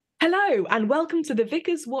Hello, and welcome to the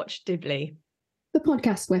Vicar's Watch Dibley, the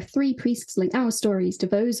podcast where three priests link our stories to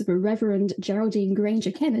those of a Reverend Geraldine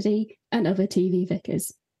Granger Kennedy and other TV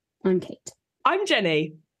vicars. I'm Kate. I'm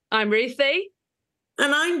Jenny. I'm Ruthie.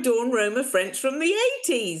 And I'm Dawn Roma French from the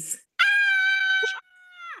 80s.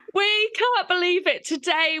 We can't believe it.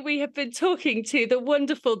 Today we have been talking to the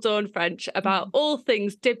wonderful Dawn French about all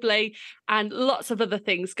things Dibley and lots of other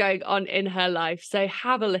things going on in her life. So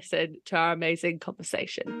have a listen to our amazing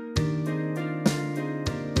conversation.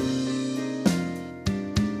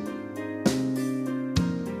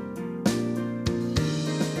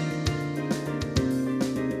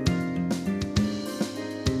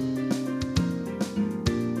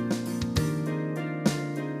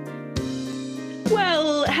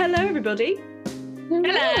 Hello, everybody.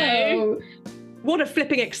 Hello. What a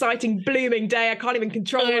flipping, exciting, blooming day. I can't even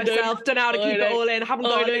control myself. Don't know how to keep it all in. Haven't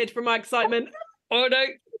got a lid from my excitement. Oh, no.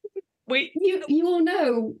 You all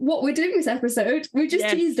know what we're doing this episode. We just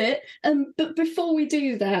teased it. But before we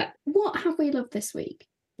do that, what have we loved this week?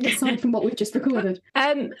 Aside from what we've just recorded.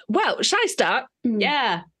 Well, shall I start?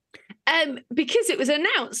 Yeah. Because it was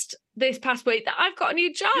announced this past week that I've got a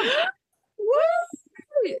new job. Woo!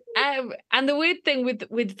 And the weird thing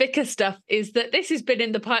with vicar stuff is that this has been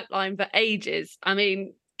in the pipeline for ages. I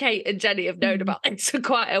mean, Kate and Jenny have known about this for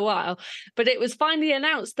quite a while, but it was finally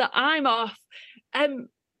announced that I'm off,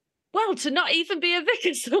 to not even be a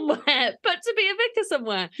vicar somewhere, but to be a vicar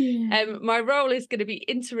somewhere. Yeah. My role is going to be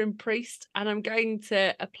interim priest, and I'm going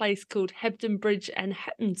to a place called Hebden Bridge and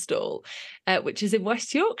Hettonstall, which is in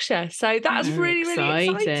West Yorkshire. So that's really, really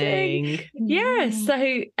exciting. Yeah. So,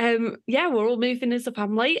 we're all moving as a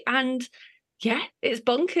family, and it's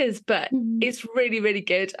bonkers, but it's really, really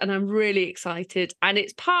good, and I'm really excited. And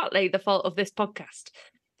it's partly the fault of this podcast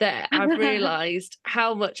that I've realised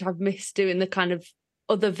how much I've missed doing the kind of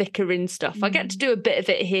other vicaring stuff. I get to do a bit of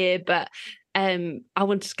it here, but I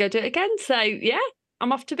wanted to go do it again. So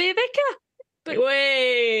I'm off to be a vicar. But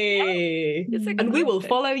and we will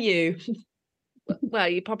follow you. Well,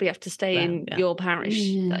 you probably have to stay in your parish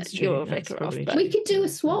that you're a vicar of. But we could do a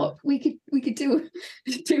swap. We could do a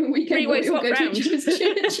weekend three-way swap round.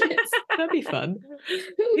 That'd be fun.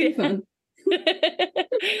 That would be fun.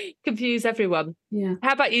 Confuse everyone. Yeah.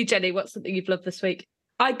 How about you, Jenny? What's something you've loved this week?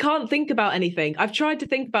 I can't think about anything. I've tried to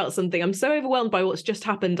think about something. I'm so overwhelmed by what's just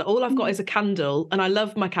happened. All I've got is a candle, and I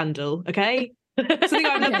love my candle. Okay, something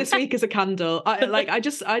I've loved this week is a candle. I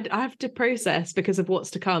have to process because of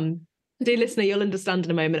what's to come. Dear listener, you'll understand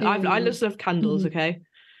in a moment. I just love candles. Okay.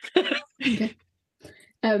 Okay.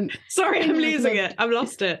 Sorry, I'm losing it. I've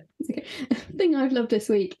lost it. Okay. The thing I've loved this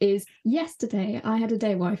week is yesterday I had a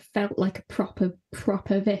day where I felt like a proper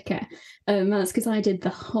vicar. That's because I did the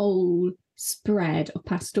whole spread of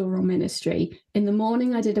pastoral ministry. In the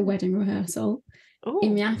morning I did a wedding rehearsal.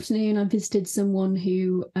 In the afternoon I visited someone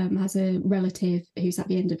who has a relative who's at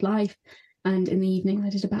the end of life, and in the evening I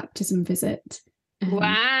did a baptism visit.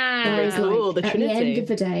 Wow. Very cool. The at Trinity. the end of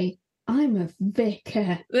the day, I'm a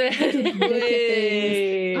vicar. I did vicar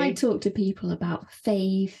things. I talked to people about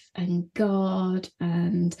faith and God,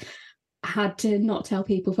 and had to not tell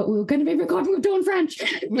people that we were going to be recording with Dawn French.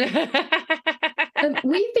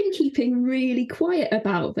 We've been keeping really quiet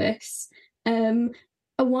about this. A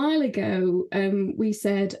while ago, we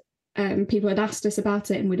said people had asked us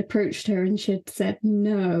about it, and we'd approached her, and she'd said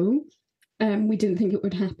no. We didn't think it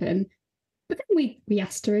would happen. But then we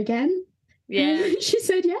asked her again. Yeah. She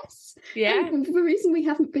said yes. Yeah. And the reason we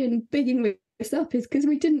haven't been bigging this up is because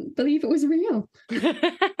we didn't believe it was real.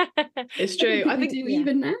 It's true. I think we do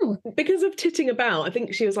even now. Because of titting about, I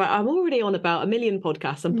think she was like, I'm already on about 1 million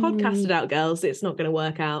podcasts. I'm podcasted out, girls. It's not going to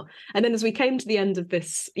work out. And then as we came to the end of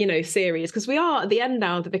this, series, because we are at the end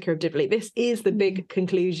now of the Vicar of Dibley, this is the big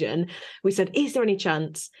conclusion. We said, is there any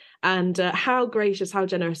chance? And how gracious, how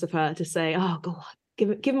generous of her to say, oh, God.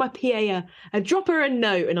 Give my PA drop her a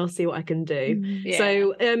note and I'll see what I can do. Yeah.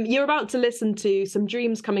 So you're about to listen to some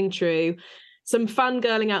dreams coming true, some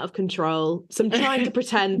fangirling out of control, some trying to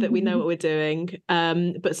pretend that we know what we're doing,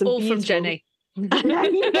 but some all beautiful... from Jenny.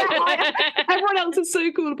 Everyone else is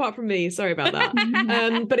so cool apart from me. Sorry about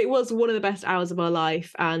that. But it was one of the best hours of our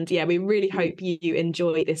life, and we really hope you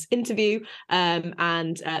enjoy this interview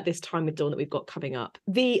and this time with Dawn that we've got coming up.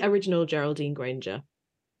 The original Geraldine Granger.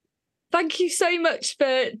 Thank you so much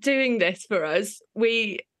for doing this for us.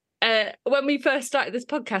 We, when we first started this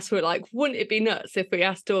podcast, we were like, wouldn't it be nuts if we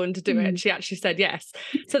asked Dawn to do it? And she actually said yes.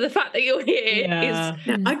 So the fact that you're here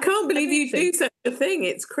is... I can't believe you do such a thing.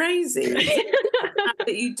 It's crazy.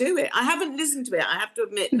 That you do it. I haven't listened to it. I have to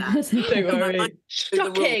admit that. Don't worry.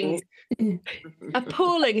 Shocking.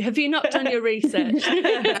 Appalling. Have you not done your research?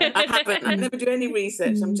 I haven't. I never do any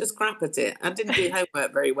research. I'm just crap at it. I didn't do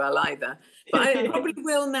homework very well either. But I probably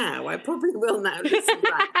will now. Listen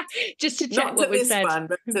back. Just to check Not what to we this said. one,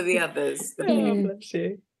 but to the others. Oh, bless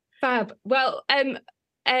you. Fab. Well,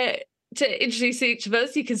 to introduce each of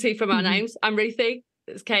us, you can see from our names. I'm Ruthie.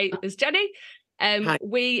 There's Kate. There's Jenny.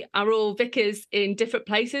 We are all vicars in different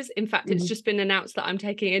places. In fact, it's just been announced that I'm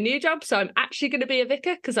taking a new job, so I'm actually going to be a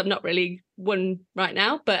vicar because I'm not really one right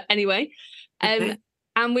now. But anyway, and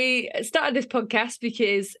we started this podcast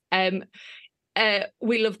because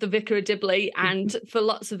we love the Vicar of Dibley, and for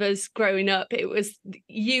lots of us growing up,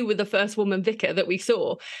 you were the first woman vicar that we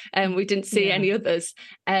saw, and we didn't see any others.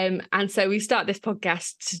 And so we started this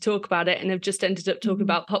podcast to talk about it, and have just ended up talking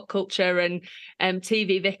about pop culture and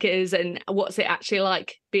TV vicars and what's it actually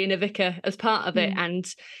like being a vicar as part of it, and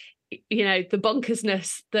you know, the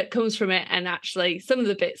bonkersness that comes from it, and actually some of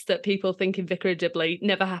the bits that people think in Vicar of Dibley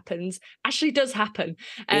never happens actually does happen.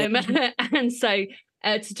 And so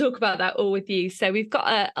to talk about that all with you. So we've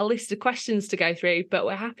got a list of questions to go through, but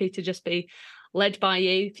we're happy to just be led by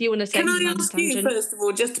you. If you want to say, can I ask you first of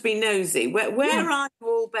all, just to be nosy, where are you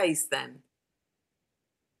all based then?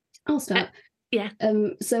 I'll start.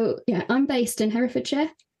 I'm based in Herefordshire,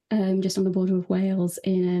 just on the border of Wales,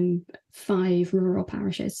 in 5 rural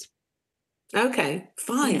parishes. Okay,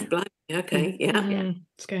 5. Blimey. Okay, yeah.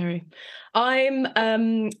 Scary. I'm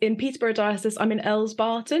in Peterborough Diocese. I'm in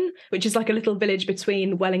Elsbarton, which is like a little village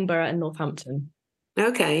between Wellingborough and Northampton.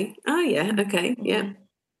 Okay. Oh, yeah. Okay, yeah.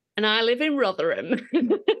 And I live in Rotherham.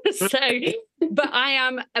 But I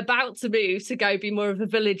am about to move to go be more of a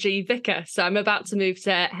villagey vicar. So I'm about to move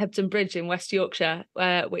to Hebden Bridge in West Yorkshire,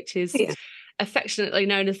 which is affectionately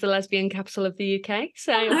known as the lesbian capital of the UK.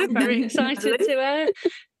 So I'm very excited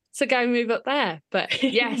to go and move up there. But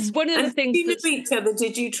yes, one of the things. Did you know each other?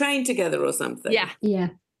 Did you train together or something? Yeah.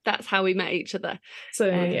 That's how we met each other.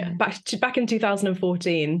 So back in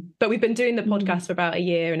 2014. But we've been doing the podcast for about a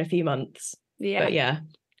year and a few months. Yeah.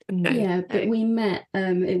 But but we met.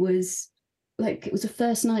 It was the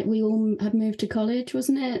first night we all had moved to college,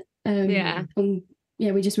 wasn't it?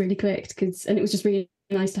 We just really clicked and it was just really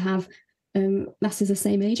nice to have lasses the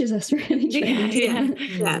same age as us, really.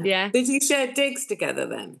 Yeah. Did you share digs together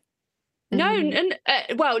then? No.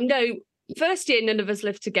 First year, none of us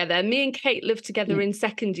lived together. Me and Kate lived together in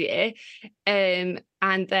second year, and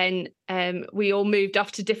then we all moved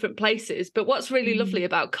off to different places. But what's really lovely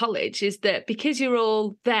about college is that because you're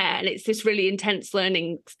all there and it's this really intense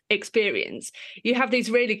learning experience, you have these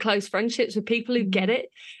really close friendships with people who get it.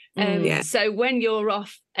 So when you're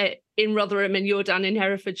off in Rotherham and you're down in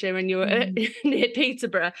Herefordshire and you're near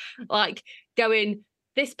Peterborough, like going,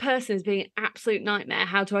 this person is being an absolute nightmare.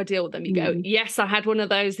 How do I deal with them? You go, yes, I had one of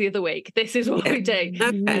those the other week. This is what we do.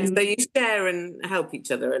 Okay, so you share and help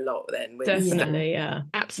each other a lot then. Definitely,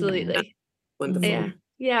 absolutely. Wonderful.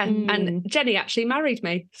 Yeah. And Jenny actually married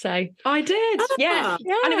me, so I did. Yeah.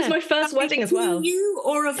 And it was my first wedding as well. You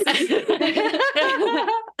or a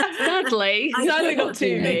sadly not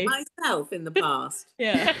to me. Myself in the past.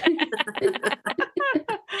 Yeah.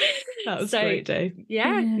 That was great, Dave.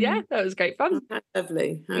 Yeah, that was great fun. How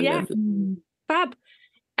lovely. Lovely. Fab.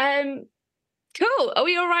 Cool. Are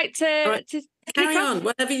we all right to carry on?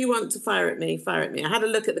 Whatever you want to fire at me. I had a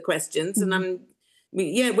look at the questions and I'm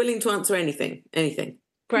willing to answer anything.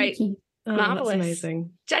 Great. Marvelous. That's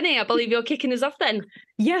amazing. Jenny, I believe you're kicking us off then.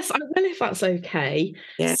 Yes, I will if that's okay.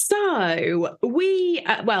 Yeah. So we,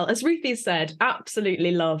 as Ruthie said,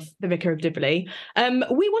 absolutely love the Vicar of Dibley.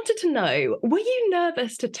 We wanted to know, were you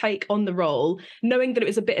nervous to take on the role, knowing that it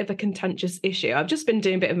was a bit of a contentious issue? I've just been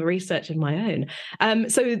doing a bit of research of my own.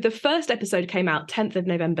 So the first episode came out 10th of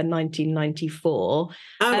November 1994.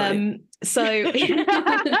 So did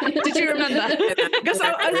you remember? Because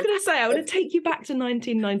I was going to say, I want to take you back to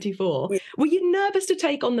 1994. Were you nervous to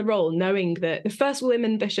take on the role, knowing that the first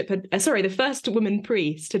woman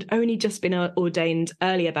priest had only just been ordained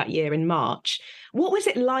earlier that year in March? What was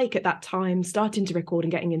it like at that time, starting to record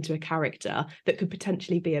and getting into a character that could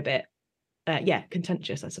potentially be a bit,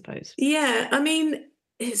 contentious, I suppose? Yeah, I mean,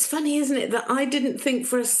 it's funny, isn't it, that I didn't think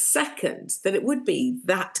for a second that it would be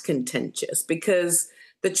that contentious, because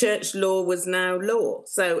the church law was now law.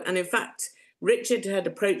 So, and in fact, Richard had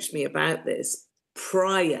approached me about this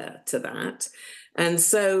prior to that. And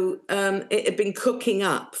so it had been cooking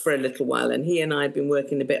up for a little while, and he and I had been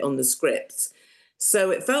working a bit on the scripts.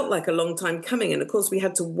 So it felt like a long time coming. And of course, we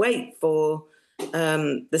had to wait for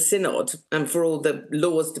the synod and for all the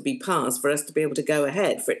laws to be passed, for us to be able to go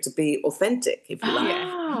ahead, for it to be authentic, if you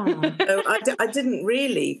like. So I didn't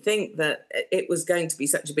really think that it was going to be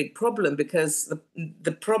such a big problem, because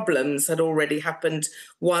the problems had already happened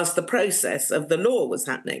whilst the process of the law was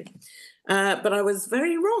happening. But I was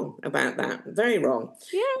very wrong about that. Very wrong.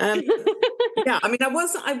 Yeah. Yeah. I mean, I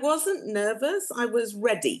wasn't nervous. I was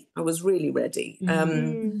ready. I was really ready.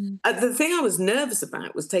 The thing I was nervous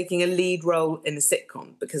about was taking a lead role in a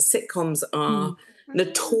sitcom, because sitcoms are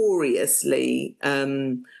notoriously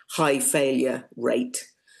high failure rate.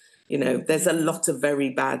 You know, there's a lot of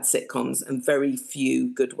very bad sitcoms and very few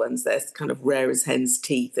good ones. They're kind of rare as hen's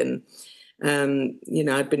teeth. And you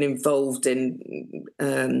know, I'd been involved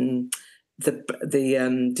in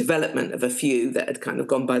the development of a few that had kind of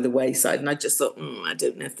gone by the wayside, and I just thought, I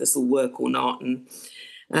don't know if this will work or not. And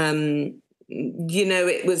you know,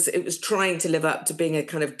 it was trying to live up to being a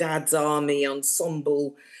kind of Dad's Army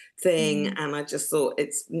ensemble thing, and I just thought,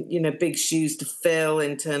 it's, you know, big shoes to fill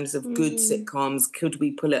in terms of good sitcoms. Could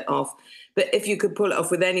we pull it off? But if you could pull it off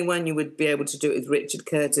with anyone, you would be able to do it with Richard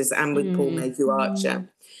Curtis and with Paul Mayhew Archer.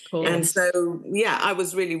 And so, yeah, I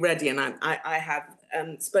was really ready, and I have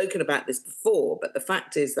spoken about this before, but the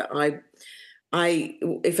fact is that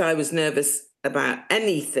if I was nervous about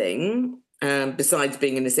anything besides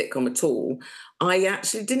being in a sitcom at all, I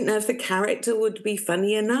actually didn't know if the character would be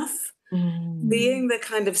funny enough. Being the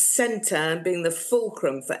kind of centre and being the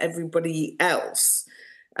fulcrum for everybody else,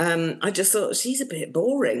 I just thought, she's a bit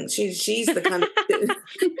boring. She's the kind of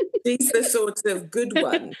she's the sort of good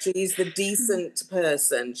one. She's the decent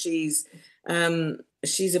person. She's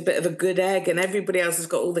a bit of a good egg, and everybody else has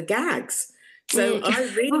got all the gags. So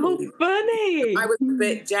I really, funny. I was a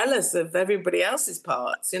bit jealous of everybody else's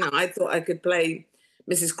parts. You know, I thought I could play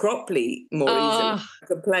Mrs. Cropley more easily. I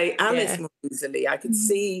could play Alice more easily. I could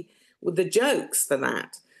see with the jokes for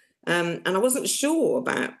that. And I wasn't sure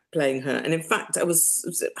about playing her. And in fact, I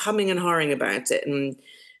was humming and hawing about it, and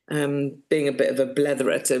being a bit of a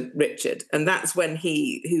bletherer to Richard. And that's when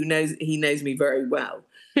he knows me very well.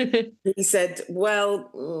 He said, well,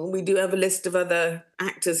 we do have a list of other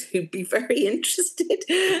actors who'd be very interested.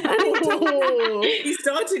 And he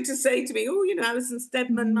started to say to me, oh, you know, Alison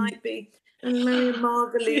Steadman might be, and Miriam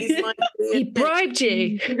Margolyes might be. He bribed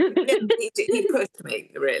you. He pushed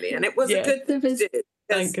me, really. And it was a good thing to do.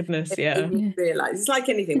 Thank goodness, You realise, it's like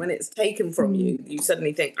anything, when it's taken from you, you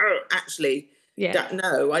suddenly think, oh, actually,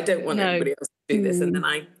 no, I don't want anybody else to do this. And then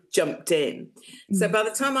I jumped in. So by the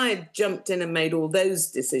time I had jumped in and made all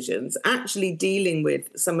those decisions, actually dealing with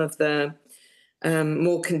some of the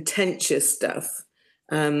more contentious stuff,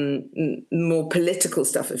 more political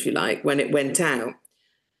stuff, if you like, when it went out,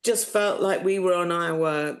 just felt like we were on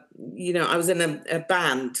our, you know, I was in a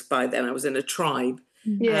band by then. I was in a tribe.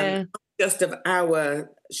 Just of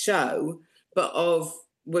our show, but of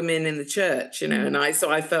women in the church, you know. And I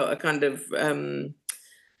felt a kind of,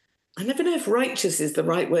 I never know if righteous is the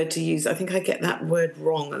right word to use. I think I get that word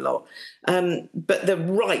wrong a lot. But the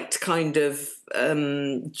right kind of,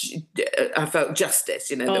 I felt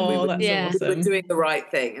justice, you know, that we were doing the right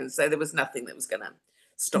thing. And so there was nothing that was going to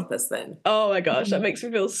stop us then. Oh my gosh, that makes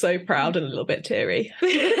me feel so proud and a little bit teary.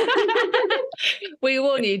 We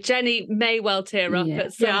warn you, Jenny may well tear up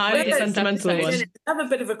at some point. I'm a sentimental one. Have a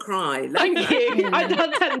bit of a cry. Thank you. I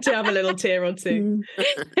tend to have a little tear or two.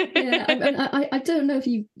 I don't know if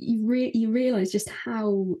you realise just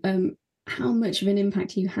how much of an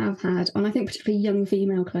impact you have had on, I think, particularly young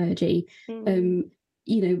female clergy. You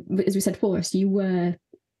know, as we said before, you were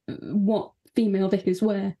what female vicars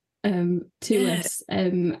were to us,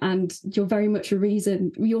 and you're very much a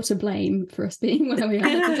reason. You're to blame for us being where we are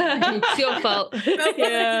today. It's your fault.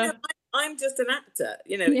 I'm just an actor,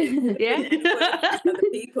 you know. Other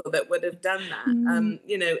people that would have done that,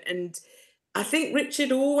 you know. And I think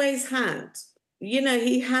Richard always had, you know,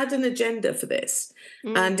 he had an agenda for this,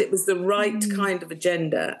 and it was the right kind of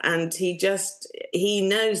agenda. And he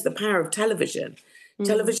knows the power of television.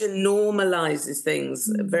 Television normalizes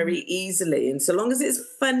things very easily. And so long as it's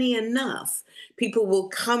funny enough, people will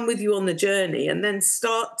come with you on the journey and then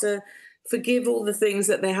start to forgive all the things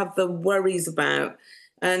that they have the worries about.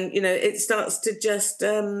 And, you know, it starts to just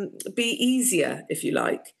be easier, if you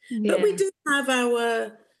like. But we did have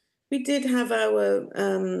our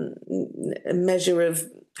measure of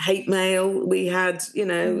hate mail. We had, you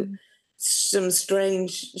know, some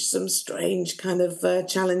strange kind of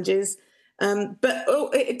challenges. But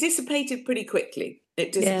it dissipated pretty quickly.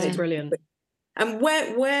 It dissipated brilliant. Quickly. And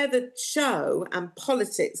where the show and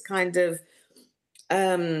politics kind of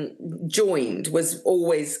joined was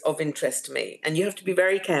always of interest to me. And you have to be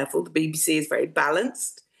very careful. The BBC is very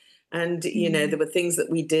balanced. And, there were things that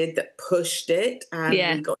we did that pushed it, and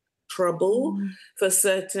we got in trouble for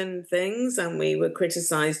certain things, and we were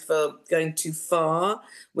criticised for going too far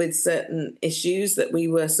with certain issues that we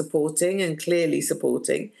were supporting and clearly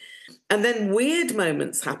supporting. And then weird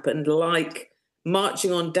moments happened, like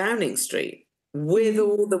marching on Downing Street with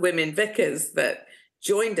all the women vicars that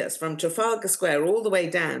joined us from Trafalgar Square all the way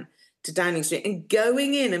down to Downing Street, and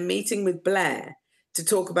going in and meeting with Blair to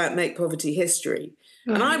talk about Make Poverty History.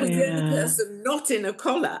 And I was the only person not in a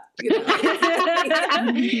collar. I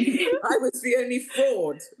was the only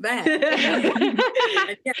fraud there.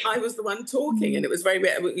 And yet I was the one talking, and it was very,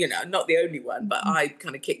 not the only one, but I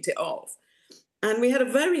kind of kicked it off. And we had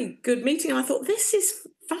a very good meeting. I thought, this is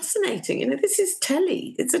fascinating. This is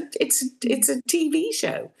telly. It's a TV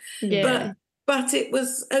show. Yeah. But it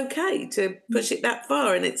was okay to push it that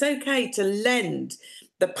far, and it's okay to lend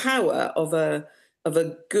the power of a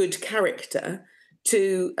good character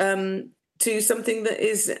to something that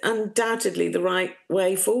is undoubtedly the right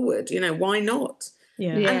way forward. Why not?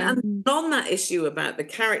 Yeah. And on that issue about the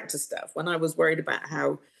character stuff, when I was worried about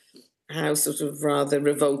how sort of rather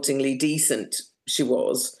revoltingly decent she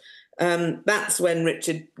was, that's when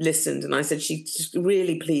Richard listened, and I said, she just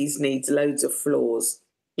really, please, needs loads of flaws.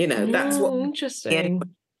 That's what interesting.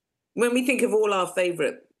 When we think of all our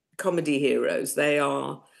favourite comedy heroes, they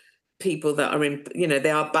are people that are they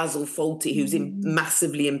are Basil Fawlty, who's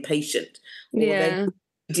massively impatient, or they're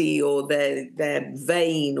greedy, or they're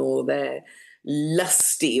vain, or they're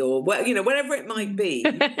lusty, or whatever it might be.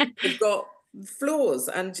 They've got flaws,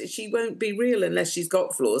 and she won't be real unless she's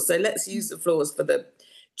got flaws. So let's use the flaws for the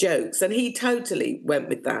jokes. And he totally went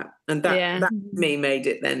with that, and that to me made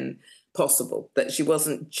it then possible that she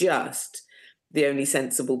wasn't just the only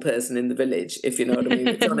sensible person in the village, if you know what I mean,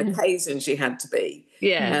 which on occasion she had to be.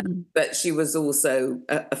 But she was also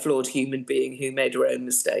a flawed human being who made her own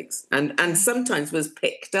mistakes, and sometimes was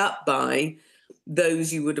picked up by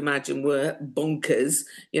those you would imagine were bonkers,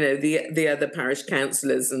 the other parish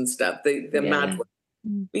councillors and stuff, the mad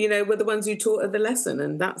ones, were the ones who taught her the lesson,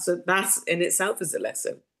 and that's in itself is a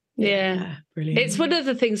lesson. Yeah, brilliant. It's one of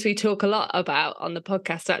the things we talk a lot about on the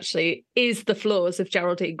podcast, actually, is the flaws of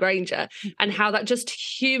Geraldine Granger and how that just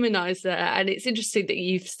humanised her. And it's interesting that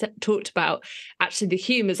you've talked about actually the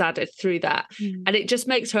humour's added through that. And it just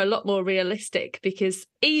makes her a lot more realistic, because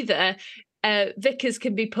either vicars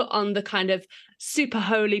can be put on the kind of super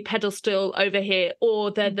holy pedestal over here,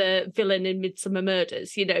 or they're the villain in Midsummer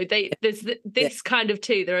Murders. There's this kind of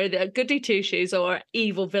two. They're either a goody two-shoes or an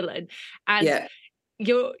evil villain. And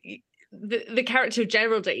the character of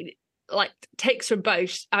Geraldine takes from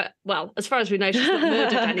both. Well, as far as we know, she's not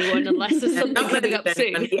murdered anyone unless there's something coming up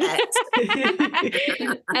soon.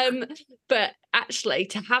 But actually,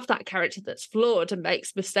 to have that character that's flawed and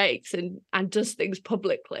makes mistakes and does things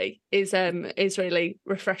publicly is really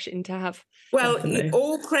refreshing to have. Well,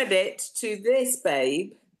 all credit to this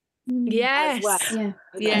babe. Yes. As well.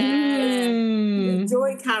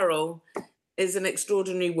 Joy Carroll is an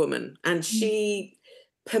extraordinary woman, and she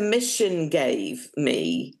permission gave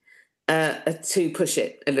me to push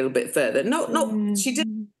it a little bit further. She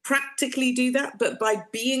didn't practically do that, but by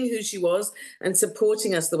being who she was and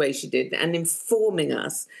supporting us the way she did, and informing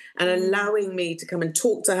us and allowing me to come and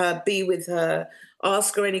talk to her, be with her,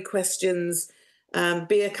 ask her any questions,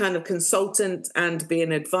 be a kind of consultant and be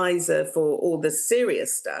an advisor for all the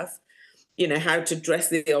serious stuff. How to dress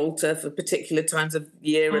the altar for particular times of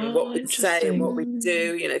year, and what we say and what we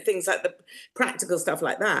do, things like the practical stuff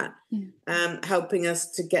like that, helping us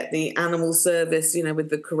to get the animal service, with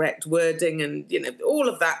the correct wording and, all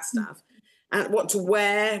of that stuff, and what to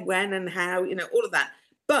wear, when and how, all of that.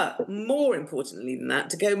 But more importantly than that,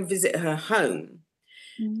 to go and visit her home.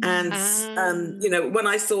 And, when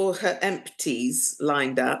I saw her empties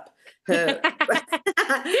lined up, her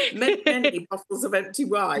many bottles of empty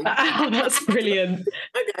wine. Oh, that's brilliant.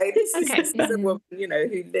 This is a woman,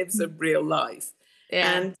 who lives a real life.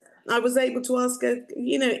 And I was able to ask her,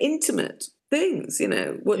 intimate things,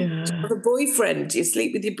 what do you have a boyfriend? Do you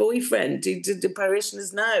sleep with your boyfriend? Do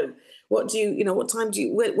parishioners know? What do you, what time do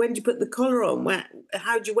you, when do you put the collar on?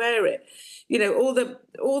 How do you wear it? All the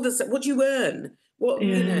what do you earn? What,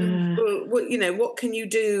 what can you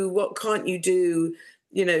do? What can't you do?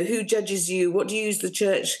 Who judges you? What do you use the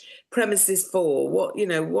church premises for? What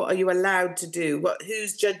are you allowed to do?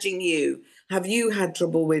 Who's judging you? Have you had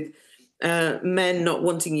trouble with men not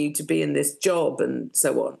wanting you to be in this job, and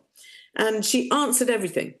so on? And she answered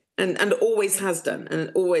everything, and always has done,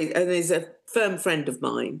 and is a firm friend of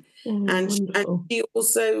mine. And she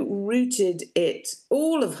also rooted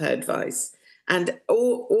all of her advice and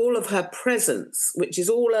all of her presence, which is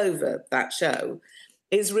all over that show,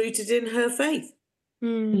 is rooted in her faith.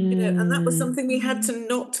 You know, and that was something we had to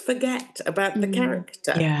not forget about the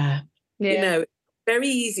character. Yeah. You know, very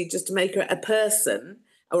easy just to make her a person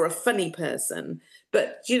or a funny person.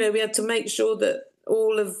 But, you know, we had to make sure that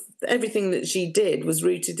everything that she did was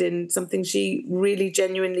rooted in something she really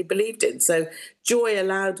genuinely believed in. So Joy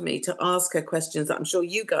allowed me to ask her questions that I'm sure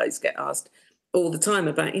you guys get asked all the time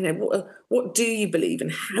about, you know, what do you believe and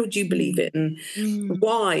how do you believe it and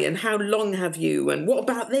why and how long have you and what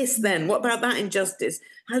about this then? What about that injustice?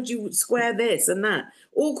 How do you square this and that?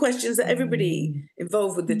 All questions that everybody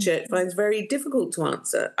involved with the church finds very difficult to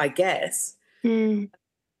answer, I guess.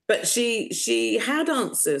 But she had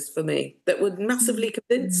answers for me that were massively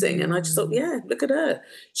convincing. And I just thought, yeah, look at her.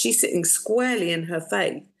 She's sitting squarely in her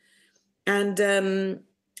faith. And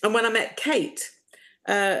when I met Kate,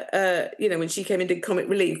 you know, when she came and did Comic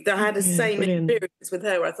Relief, I had the same experience with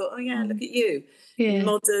her. I thought, oh yeah, look at you,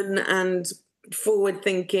 modern and forward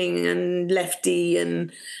thinking and lefty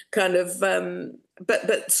and kind of,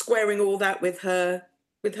 but squaring all that with her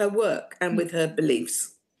work and with her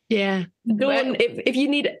beliefs. Yeah, Dawn, if you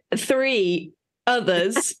need 3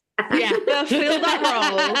 others, to fill that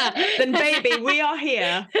role, then baby, we are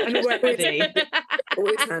here and we're ready.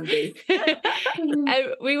 Always handy.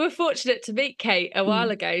 We were fortunate to meet Kate a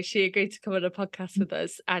while ago. She agreed to come on a podcast with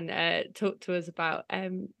us and talk to us about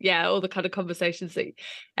all the kind of conversations that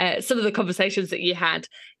some of the conversations that you had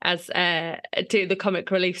as doing the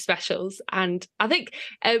Comic Relief specials. And I think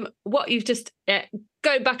what you've just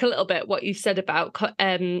going back a little bit, what you've said about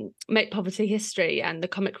Make Poverty History and the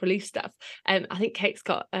Comic Relief stuff, I think Kate's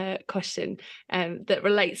got a question that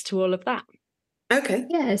relates to all of that. Okay.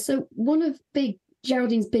 Yeah, so one of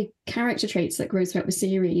Geraldine's big character traits that grows throughout the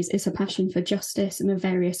series is her passion for justice and the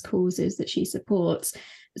various causes that she supports.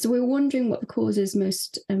 So we're wondering what the causes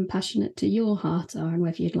most passionate to your heart are and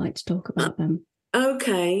whether you'd like to talk about them.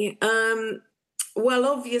 Okay. Well,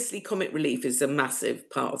 obviously, Comic Relief is a massive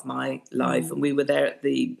part of my life, and we were there at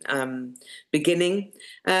the beginning.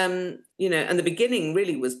 You know, and the beginning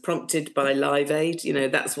really was prompted by Live Aid. You know,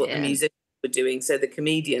 that's what the musicians were doing. So the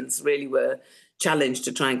comedians really were challenged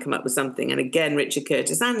to try and come up with something. And again, Richard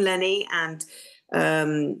Curtis and Lenny and,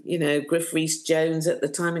 you know, Griff Rhys-Jones at the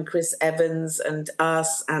time and Chris Evans and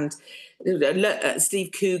us and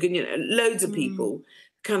Steve Coogan, you know, loads of people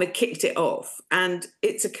kind of kicked it off. And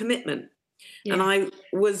it's a commitment. Yeah. And I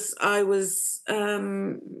was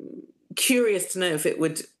curious to know if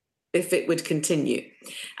it would continue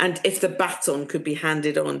and if the baton could be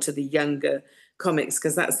handed on to the younger comics,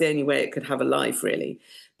 because that's the only way it could have a life, really.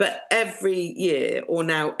 But every year, or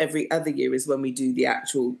now every other year, is when we do the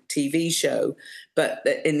actual TV show. But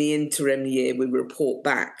in the interim year, we report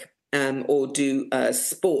back or do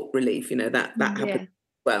sport relief. You know, that happened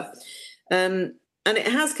well. And it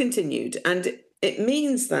has continued. And it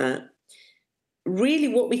means that really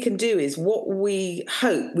what we can do is what we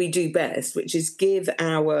hope we do best, which is give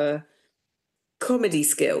our comedy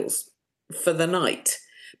skills for the night,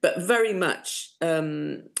 but very much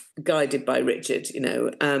guided by Richard, you know.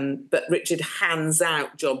 But Richard hands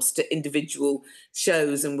out jobs to individual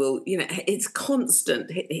shows and will, you know, it's constant.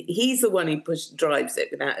 He's the one who drives it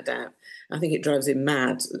without a doubt. I think it drives him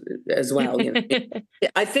mad as well. You know,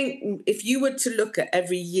 I think if you were to look at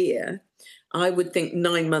every year, I would think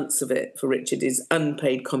 9 months of it for Richard is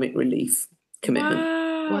unpaid Comic Relief commitment.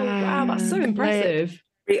 Wow, that's so impressive.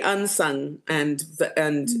 Very unsung, and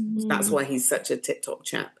that's why he's such a tip-top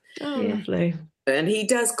chap. Oh, lovely. And he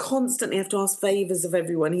does constantly have to ask favours of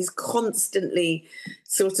everyone. He's constantly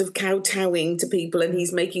sort of kowtowing to people, and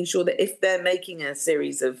he's making sure that if they're making a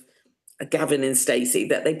series of Gavin and Stacey,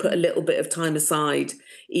 that they put a little bit of time aside,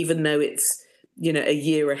 even though it's, you know, a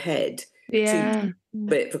year ahead. To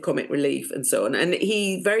bit for Comic Relief and so on. And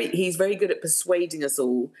he's very good at persuading us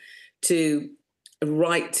all to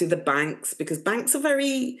write to the banks, because banks are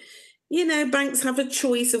very, you know, banks have a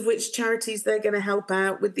choice of which charities they're going to help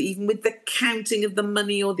out with, even with the counting of the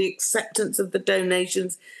money or the acceptance of the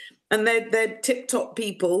donations. And they're tip-top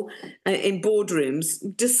people in boardrooms.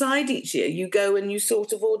 Decide each year. You go and you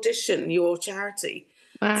sort of audition your charity.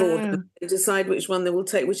 For them, decide which one they will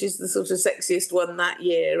take, which is the sort of sexiest one that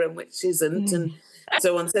year and which isn't, and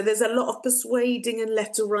so on. So there's a lot of persuading and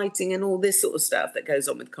letter writing and all this sort of stuff that goes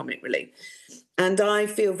on with Comic Relief. And I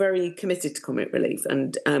feel very committed to Comic Relief,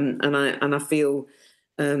 and I feel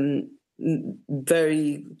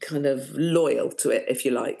very kind of loyal to it, if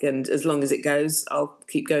you like. And as long as it goes, I'll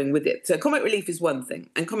keep going with it. So Comic Relief is one thing,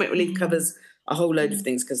 and Comic Relief covers a whole load of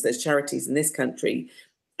things, because there's charities in this country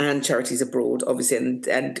and charities abroad, obviously,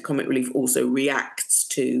 and Comic Relief also reacts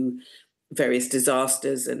to various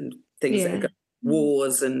disasters and things that are going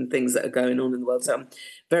wars and things that are going on in the world. So I'm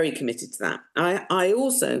very committed to that. I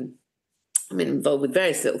also, I'm involved with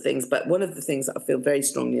various little things, but one of the things that I feel very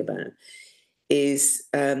strongly about is,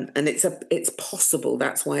 and it's possible,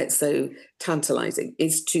 that's why it's so tantalizing,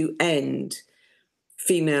 is to end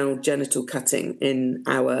female genital cutting in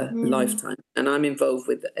our lifetime. And I'm involved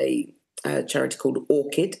with a charity called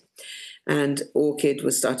Orchid. And Orchid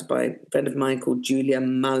was started by a friend of mine called Julia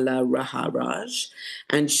Malaraharaj.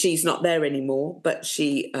 And she's not there anymore, but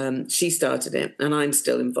she started it, and I'm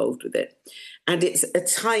still involved with it. And it's a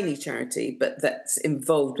tiny charity, but that's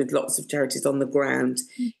involved with lots of charities on the ground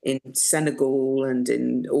in Senegal and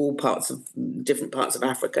in all different parts of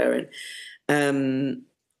Africa, and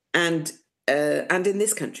in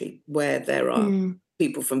this country where there are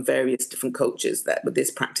people from various different cultures that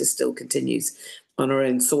this practice still continues on our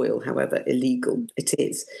own soil, however illegal it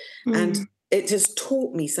is. And it has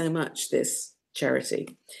taught me so much, this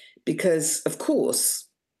charity, because of course,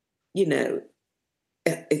 you know,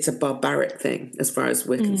 it's a barbaric thing as far as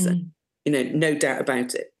we're concerned, you know, no doubt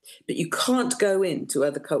about it. But you can't go into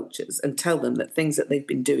other cultures and tell them that things that they've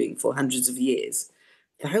been doing for hundreds of years,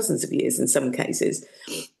 thousands of years in some cases,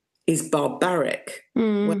 is barbaric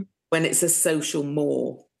when it's a social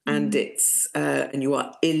more and it's and you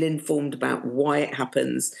are ill-informed about why it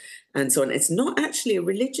happens and so on. It's not actually a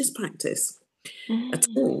religious practice at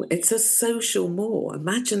all. It's a social more.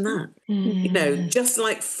 Imagine that. You know, just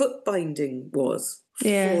like foot binding was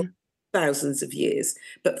for thousands of years.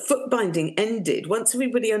 But foot binding ended once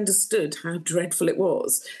everybody understood how dreadful it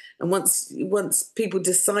was. And once people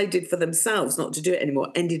decided for themselves not to do it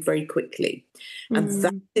anymore, ended very quickly. And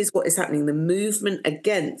that is what is happening. The movement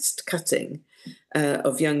against cutting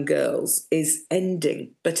of young girls is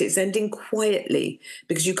ending, but it's ending quietly,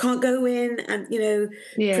 because you can't go in and, you know,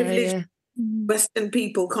 privileged Western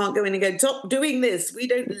people can't go in and go, stop doing this. We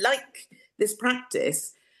don't like this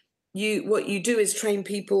practice. What you do is train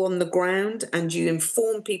people on the ground, and you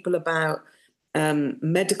inform people about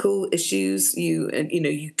medical issues. You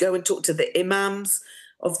go and talk to the imams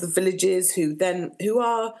of the villages who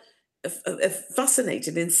are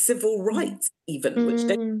fascinated in civil rights, even, which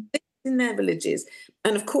don't exist in their villages.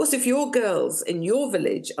 And of course, if your girls in your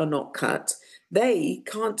village are not cut, they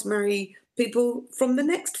can't marry people from the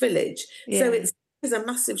next village. So it's a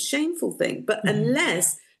massive shameful thing. But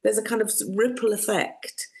unless there's a kind of ripple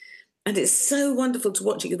effect, and it's so wonderful to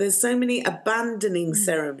watch it, because there's so many abandoning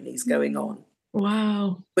ceremonies going on.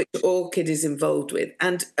 Wow. Which Orchid is involved with.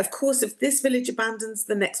 And of course, if this village abandons,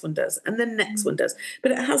 the next one does, and the next one does.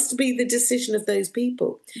 But it has to be the decision of those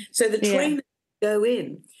people. So the trainers go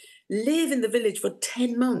in, live in the village for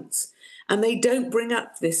 10 months, and they don't bring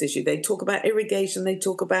up this issue. They talk about irrigation, they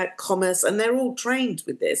talk about commerce, and they're all trained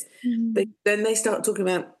with this. Then they start talking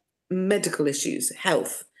about medical issues,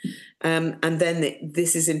 health. And then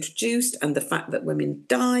this is introduced, and the fact that women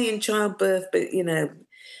die in childbirth, but, you know,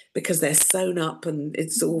 because they're sewn up, and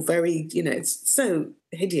it's all very, you know, it's so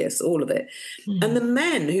hideous, all of it. And the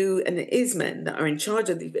men and it is men that are in charge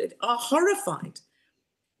of these are horrified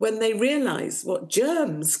when they realise what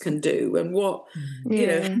germs can do and what, you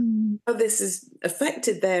know, how this has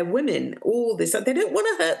affected their women, all this. They don't want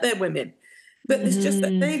to hurt their women, but it's just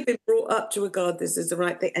that they've been brought up to regard this as the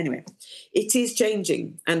right thing. Anyway, it is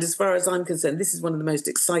changing. And as far as I'm concerned, this is one of the most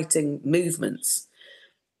exciting movements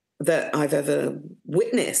that I've ever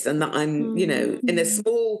witnessed, and that I'm, you know, in a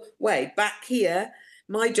small way back here,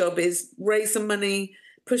 my job is raise some money,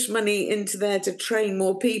 push money into there to train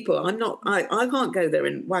more people. I can't go there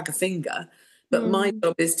and wag a finger, but my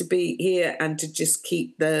job is to be here and to just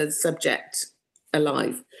keep the subject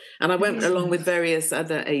alive. And I went along with various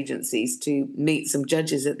other agencies to meet some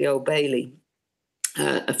judges at the Old Bailey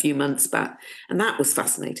a few months back. And that was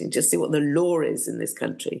fascinating, just see what the law is in this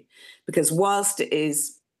country. Because whilst it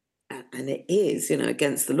is, and it is, you know,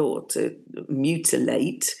 against the law to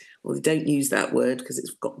mutilate, well, they don't use that word because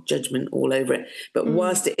it's got judgment all over it. But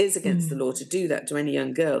whilst it is against the law to do that to any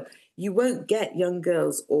young girl, you won't get young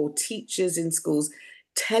girls or teachers in schools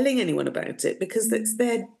telling anyone about it, because that's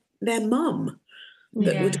their mum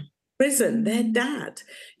that would prison, their dad,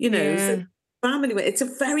 you know. So family, it's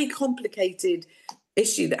a very complicated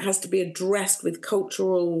issue that has to be addressed with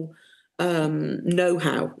cultural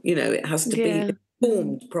know-how. You know, it has to be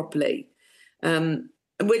formed properly,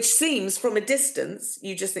 which seems from a distance,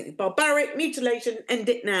 you just think barbaric mutilation, end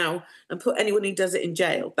it now, and put anyone who does it in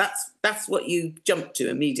jail. That's what you jump to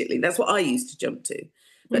immediately. That's what I used to jump to.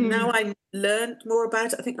 But now I learned more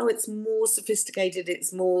about it. I think, it's more sophisticated.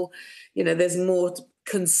 It's more, you know, there's more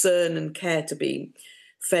concern and care to be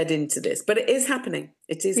fed into this. But it is happening.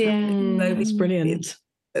 It is happening. It's brilliant.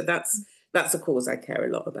 So that's a cause I care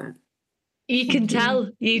a lot about. You can tell.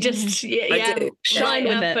 You just shine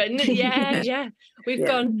with up it. And we've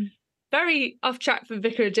gone very off track from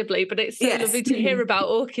Vicar of Dibley, but it's so lovely to hear about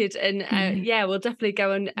Orchid, and we'll definitely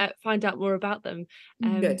go and find out more about them.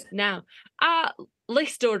 Good. Now, our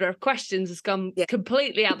list order of questions has gone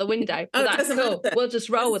completely out the window, but that's cool. We'll just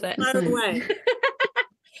roll with it. Away.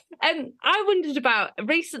 I wondered about,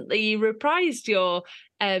 recently you reprised your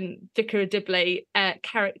Vicar of Dibley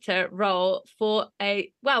character role for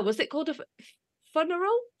was it called a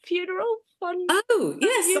funeral? Oh,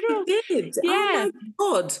 yes, funeral? I did. Yeah. Oh, my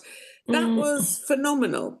God. That was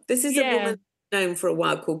phenomenal. This is a woman known for a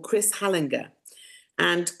while called Chris Hallinger.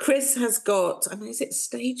 And Chris has got, is it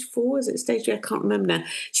stage 4? Is it stage 3? I can't remember now.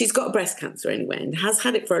 She's got breast cancer anyway, and has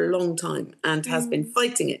had it for a long time, and has been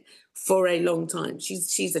fighting it for a long time.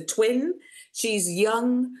 She's a twin. She's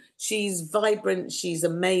young. She's vibrant. She's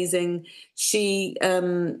amazing. She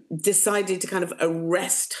decided to kind of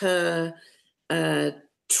arrest her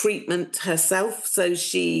treatment herself, so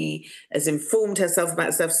she has informed herself about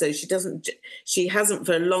herself, so she hasn't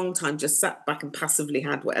for a long time just sat back and passively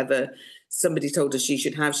had whatever somebody told her she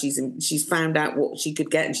should have. She's found out what she could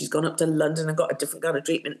get, and she's gone up to London and got a different kind of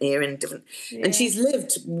treatment here and and she's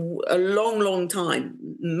lived a long time,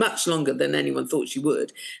 much longer than anyone thought she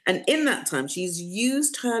would. And in that time she's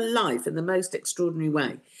used her life in the most extraordinary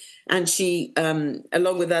way, and she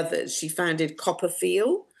along with others, she founded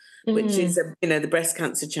Copperfield, which is the breast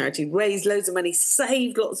cancer charity, raised loads of money,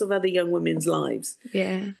 saved lots of other young women's lives.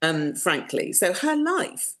 Frankly, so her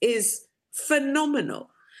life is phenomenal.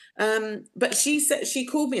 But she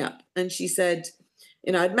called me up and she said,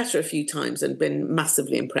 I'd met her a few times and been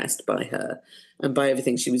massively impressed by her and by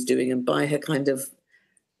everything she was doing and by her kind of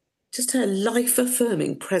just her life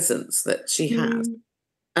affirming presence that she has.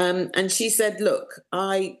 And she said, look,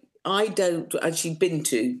 I don't, and she'd been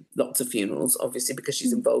to lots of funerals, obviously, because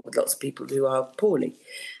she's involved with lots of people who are poorly.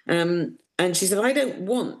 And she said, I don't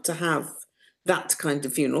want to have that kind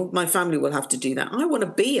of funeral. My family will have to do that. I want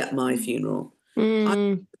to be at my funeral. I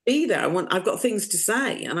want to be there. I've got things to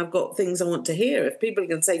say, and I've got things I want to hear. If people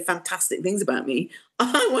can say fantastic things about me,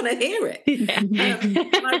 I want to hear it. And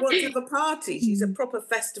I want to have a party. She's a proper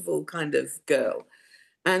festival kind of girl.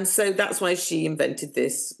 And so that's why she invented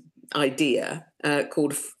this idea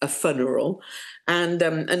called a funeral. And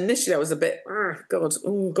initially I was a bit,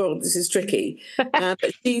 oh God, this is tricky. But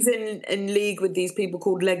she's in league with these people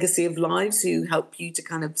called Legacy of Lives, who help you to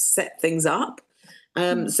kind of set things up.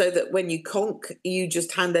 So that when you conk, you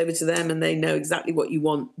just hand over to them and they know exactly what you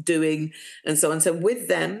want doing and so on. So with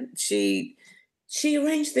them, she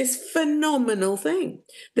arranged this phenomenal thing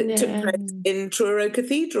that took place in Truro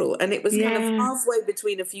Cathedral, and it was kind of halfway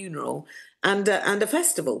between a funeral and a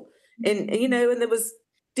festival. And there was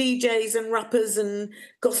DJs and rappers and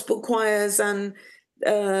gospel choirs and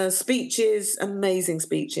speeches, amazing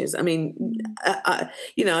speeches. I mean,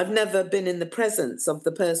 I've never been in the presence of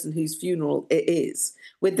the person whose funeral it is,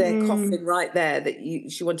 with their coffin right there that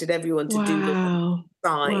she wanted everyone to do the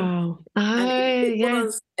sign. Wow. And it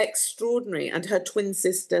was extraordinary. And her twin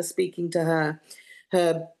sister speaking to her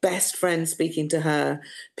best friend speaking to her,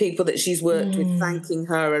 people that she's worked with thanking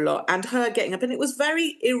her a lot, and her getting up. And it was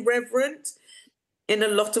very irreverent. In a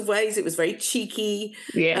lot of ways, it was very cheeky.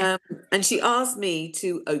 And she asked me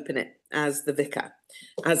to open it as the vicar,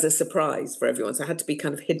 as a surprise for everyone. So I had to be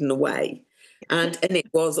kind of hidden away. And it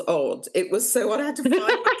was odd. It was so odd. I had to find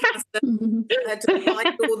my castle. I had to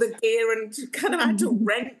find all the gear and kind of had to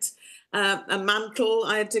rent a mantle.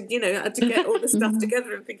 I had to get all the stuff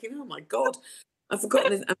together and thinking, oh, my God, I've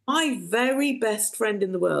forgotten this. And my very best friend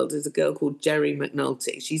in the world is a girl called Jerry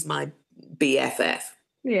McNulty. She's my BFF.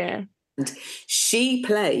 Yeah. And she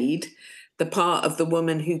played the part of the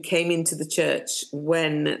woman who came into the church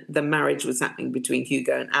when the marriage was happening between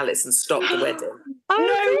Hugo and Alice and stopped the wedding.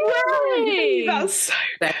 No way! That's so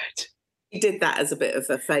good. She did that as a bit of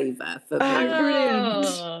a favour for me. Oh,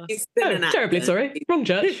 brilliant. She's been an terribly actor. sorry. Wrong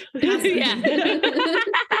church.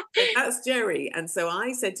 That's Jerry. And so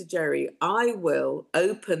I said to Jerry, I will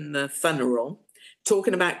open the funeral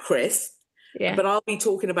talking about Chris, but I'll be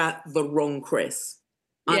talking about the wrong Chris.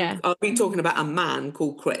 I'll be talking about a man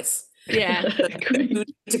called Chris.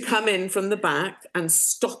 To come in from the back and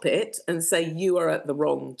stop it and say, you are at the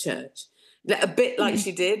wrong church. A bit like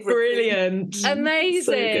she did. Brilliant. Amazing.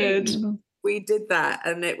 So good. We did that,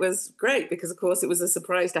 and it was great because, of course, it was a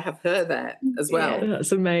surprise to have her there as well.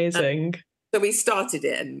 That's amazing. So we started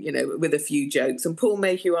it, and with a few jokes. And Paul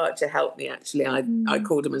Mayhew Archer helped me. Actually, I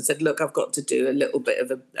called him and said, "Look, I've got to do a little bit of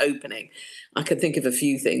an opening. I can think of a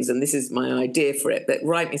few things, and this is my idea for it. But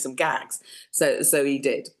write me some gags." So he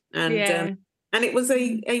did, and And it was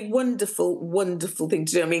a wonderful, wonderful thing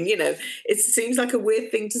to do. I mean, you know, it seems like a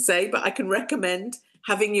weird thing to say, but I can recommend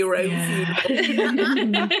having your own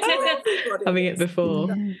funeral. Having it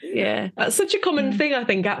before. Yeah. That's such a common thing, I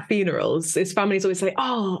think, at funerals, is families always say,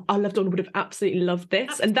 oh, our loved one would have absolutely loved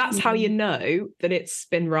this. And that's how you know that it's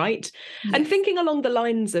been right. Yes. And thinking along the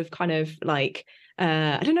lines of kind of like,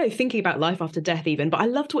 I don't know, thinking about life after death even, but I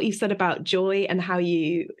loved what you said about Joy and how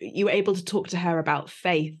you were able to talk to her about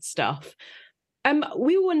faith stuff.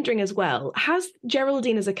 We were wondering as well, has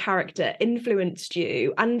Geraldine as a character influenced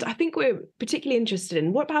you? And I think we're particularly interested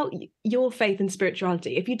in, what about your faith and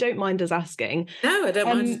spirituality, if you don't mind us asking? No, I don't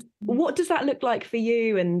mind. What does that look like for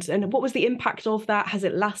you? And what was the impact of that? Has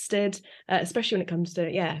it lasted, especially when it comes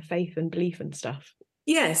to, faith and belief and stuff?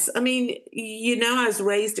 Yes, I mean, you know, I was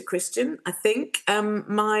raised a Christian, I think,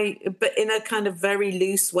 but in a kind of very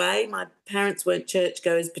loose way. My parents weren't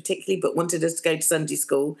churchgoers particularly, but wanted us to go to Sunday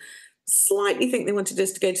school. Slightly think they wanted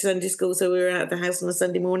us to go to Sunday school so we were out of the house on a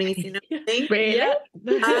Sunday morning, if you know what I mean. Really? Yeah.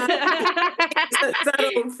 It's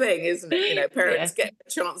that old thing, isn't it? You know, parents get a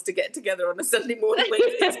chance to get together on a Sunday morning when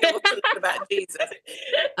kids talk a lot about Jesus.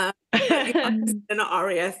 An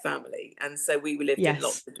RAF family, and so we lived in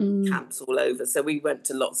lots of different camps all over. So we went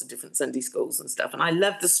to lots of different Sunday schools and stuff, and I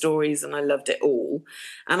loved the stories and I loved it all.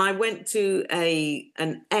 And I went to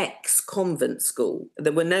an ex-convent school.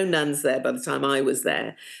 There were no nuns there by the time I was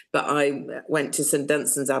there, but I went to St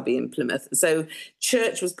Dunstan's Abbey in Plymouth. So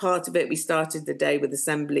church was part of it. We started the day with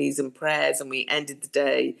assemblies and prayers, and we ended the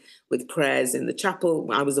day with prayers in the chapel.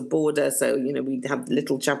 I was a boarder, so, you know, we'd have the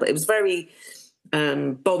little chapel. It was very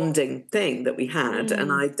bonding thing that we had,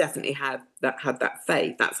 and I definitely had that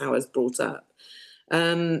faith. That's how I was brought up.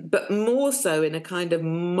 But more so in a kind of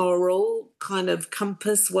moral kind of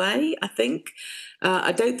compass way, I think.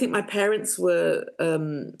 I don't think my parents were,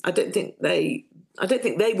 I don't think they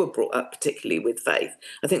were brought up particularly with faith.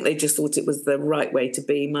 I think they just thought it was the right way to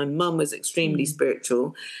be. My mum was extremely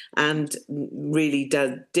spiritual and really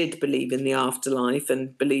did believe in the afterlife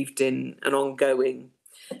and believed in an ongoing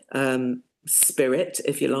spirit,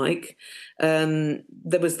 if you like. There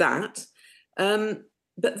was that.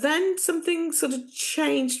 But then something sort of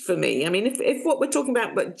changed for me. I mean, if what we're talking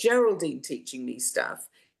about, but Geraldine teaching me stuff,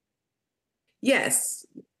 yes,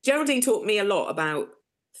 Geraldine taught me a lot about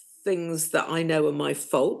things that I know are my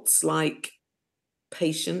faults, like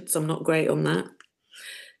patience. I'm not great on that.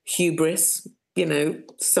 Hubris, you know,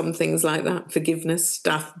 some things like that. Forgiveness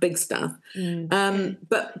stuff, big stuff.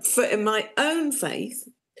 But in my own faith,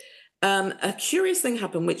 a curious thing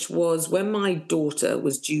happened, which was when my daughter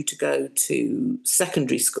was due to go to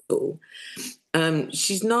secondary school.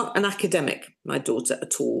 She's not an academic, my daughter,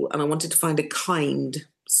 at all. And I wanted to find a kind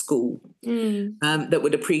school that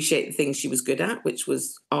would appreciate the things she was good at, which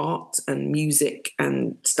was art and music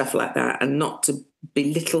and stuff like that, and not to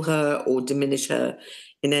belittle her or diminish her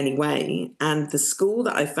in any way. And the school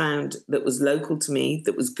that I found that was local to me,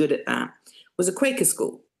 that was good at that, was a Quaker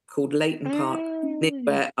school called Leighton Park, near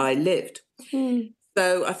where I lived.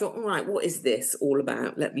 So I thought, all right, what is this all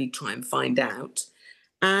about? Let me try and find out.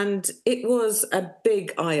 And it was a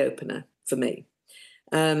big eye-opener for me.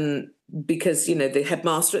 Because, you know, the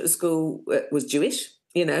headmaster at the school was Jewish,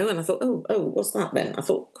 you know, and I thought, oh, what's that then? I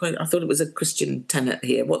thought it was a Christian tenet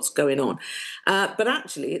here. What's going on? But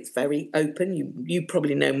actually, it's very open. You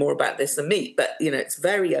probably know more about this than me, but, you know, it's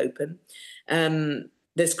very open.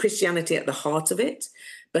 There's Christianity at the heart of it,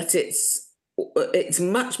 but it's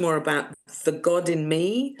much more about the God in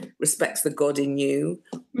me respects the God in you,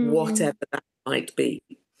 whatever that might be.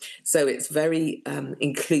 So it's very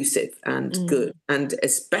inclusive and good, and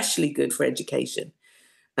especially good for education.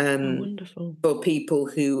 Wonderful. For people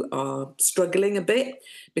who are struggling a bit,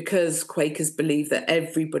 because Quakers believe that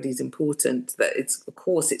everybody's important, that of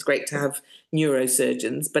course it's great to have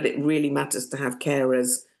neurosurgeons, but it really matters to have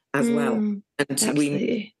carers as well. And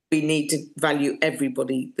we need to value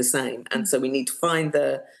everybody the same. And so we need to find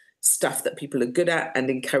the stuff that people are good at and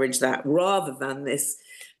encourage that, rather than this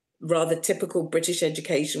rather typical British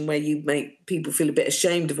education where you make people feel a bit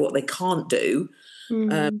ashamed of what they can't do. You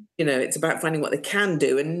know, it's about finding what they can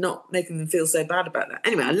do and not making them feel so bad about that.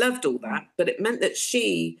 Anyway, I loved all that, but it meant that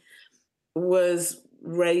she was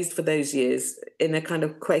raised for those years in a kind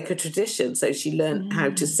of Quaker tradition. So she learned how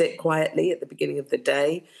to sit quietly at the beginning of the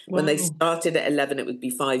day. Wow. When they started at 11, it would be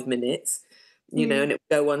 5 minutes, you know, and it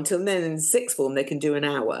would go on till then. In sixth form, they can do an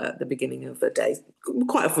hour at the beginning of the day.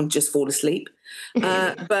 Quite often just fall asleep.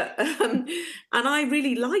 And I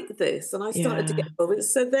really liked this, and I started to get involved with it.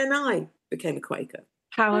 So then I became a Quaker.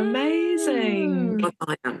 How amazing.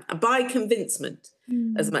 I am, by convincement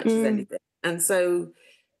as much as anything. And so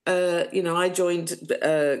I joined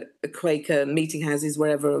Quaker meeting houses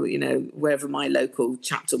wherever my local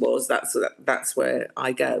chapter was. That's where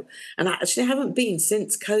I go. And I actually haven't been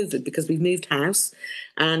since COVID because we've moved house,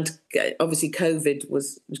 and obviously COVID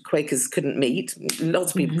was Quakers couldn't meet.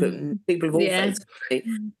 Lots of people couldn't. People of all faiths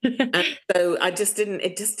couldn't meet. And so it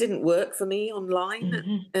just didn't work for me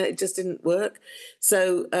online. It just didn't work.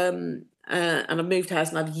 So and I've moved house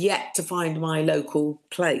and I've yet to find my local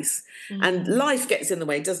place. And life gets in the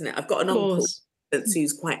way, doesn't it? I've got an uncle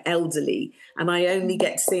who's quite elderly, and I only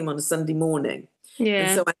get to see him on a Sunday morning. Yeah.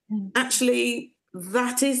 And so actually,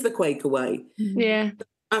 that is the Quaker way. Yeah. It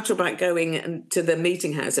doesn't matter about going to the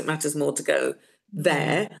meeting house. It matters more to go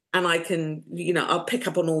there, and I can, I'll pick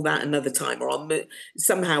up on all that another time, or I'll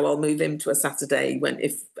move him to a Saturday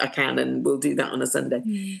if I can, and we'll do that on a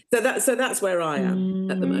Sunday. So that's where I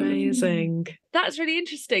am at the moment. Amazing. That's really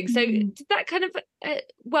interesting. So did that kind of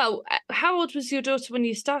how old was your daughter when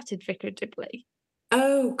you started Vicar of Dibley?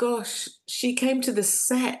 Oh gosh, she came to the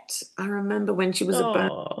set. I remember when she was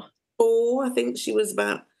about 4. I think she was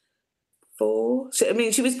about 4.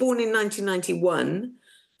 She was born in 1991.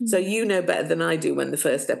 So you know better than I do when the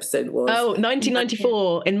first episode was. Oh,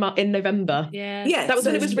 1994 in November. Yeah. That was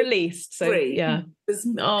when it was released. So 3. yeah.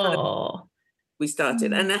 We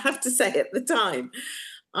started. And I have to say, at the time,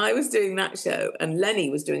 I was doing that show and Lenny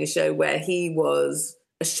was doing a show where he was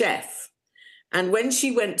a chef. And when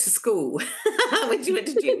she went to school, when she went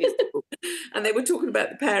to junior school, and they were talking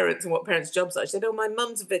about the parents and what parents' jobs are, she said, my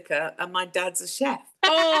mum's a vicar and my dad's a chef.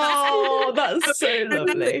 Oh, that's so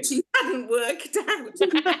lovely. She hadn't worked out. She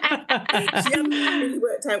hadn't really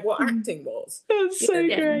worked out what acting was. That's so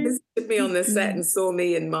great. She visited me on the set and saw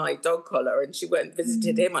me in my dog collar, and she went and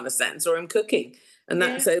visited him on a set and saw him cooking.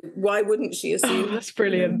 And so why wouldn't she assume? That's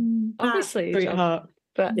brilliant. Obviously. Sweetheart.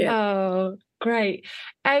 But, great.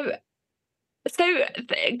 So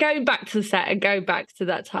going back to the set and going back to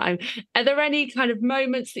that time, are there any kind of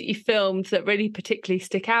moments that you filmed that really particularly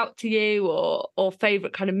stick out to you, or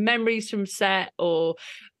favourite kind of memories from set, or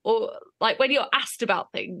like when you're asked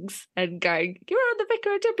about things and going, you're on the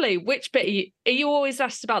Vicar of Dibley, which bit are you always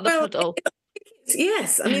asked about the puddle?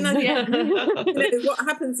 Yes, what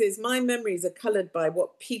happens is my memories are coloured by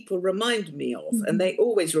what people remind me of, and they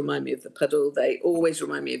always remind me of the puddle. They always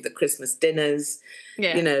remind me of the Christmas dinners.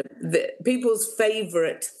 People's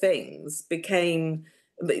favourite things become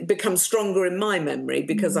stronger in my memory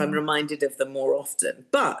because I'm reminded of them more often.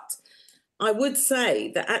 But I would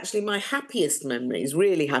say that actually my happiest memories,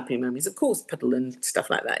 really happy memories, of course, puddle and stuff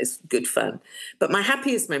like that is good fun. But my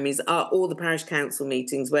happiest memories are all the parish council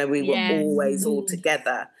meetings where we were always all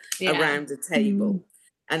together around a table.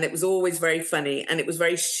 And it was always very funny, and it was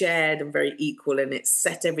very shared and very equal, and it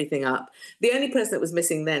set everything up. The only person that was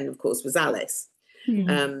missing then, of course, was Alice.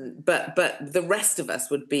 But the rest of us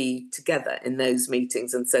would be together in those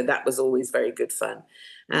meetings, and so that was always very good fun.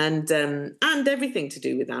 And everything to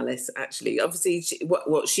do with Alice, actually. Obviously,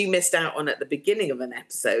 what she missed out on at the beginning of an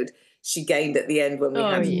episode, she gained at the end when we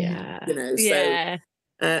had, So,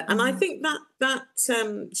 and I think that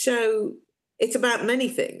show, it's about many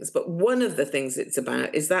things, but one of the things it's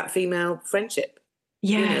about is that female friendship.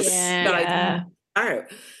 Yes.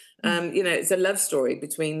 It's a love story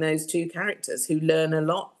between those two characters who learn a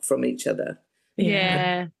lot from each other.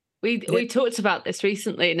 Yeah. We talked about this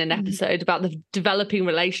recently in an episode about the developing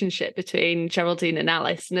relationship between Geraldine and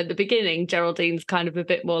Alice. And at the beginning, Geraldine's kind of a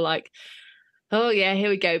bit more like, oh yeah,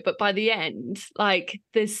 here we go. But by the end, like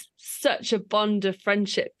there's such a bond of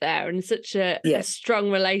friendship there and such a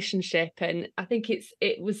strong relationship. And I think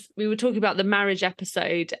we were talking about the marriage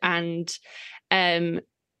episode, and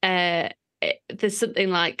there's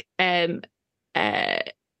something like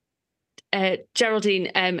Geraldine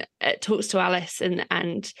talks to Alice and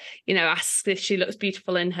asks if she looks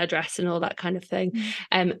beautiful in her dress and all that kind of thing,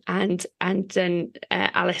 and then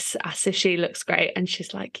Alice asks if she looks great, and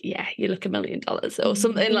she's like, yeah, you look $1 million or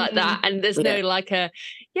something like that, and there's no like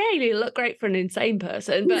you look great for an insane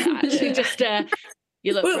person, but actually just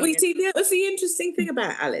you look well, see, that was the interesting thing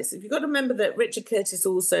about Alice. If you've got to remember that Richard Curtis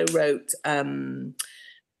also wrote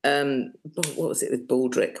what was it with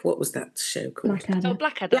Baldrick? What was that show called? Blackadder.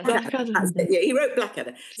 Blackadder. Yeah, he wrote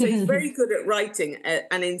Blackadder. So he's very good at writing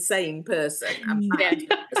an insane person, a mad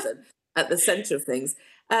person at the centre of things.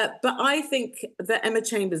 But I think that Emma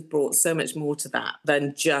Chambers brought so much more to that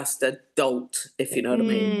than just a dolt, if you know what I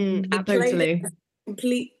mean. Absolutely. A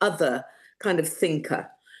complete other kind of thinker,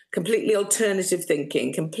 completely alternative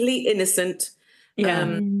thinking, complete innocent.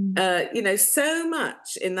 So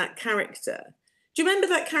much in that character. Do you remember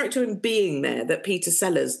that character in Being There that Peter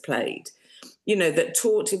Sellers played? That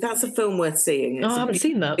taught you. That's a film worth seeing. It's I haven't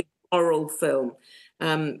seen that. Oral film.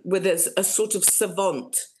 with a sort of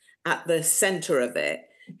savant at the centre of it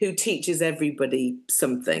who teaches everybody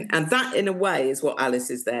something. And that, in a way, is what Alice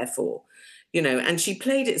is there for. You know, and she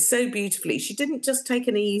played it so beautifully. She didn't just take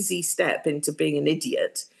an easy step into being an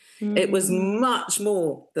idiot. It was much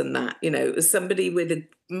more than that. You know, it was somebody with a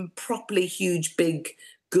properly huge, big,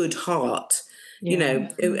 good heart, you know,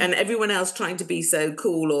 and everyone else trying to be so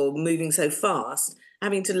cool or moving so fast,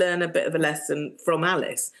 having to learn a bit of a lesson from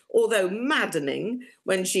Alice, although maddening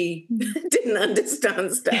when she didn't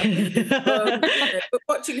understand stuff. But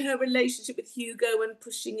watching her relationship with Hugo and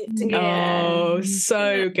pushing it together. Oh,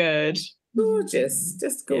 so good. Gorgeous,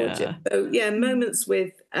 just gorgeous. Yeah. So yeah, moments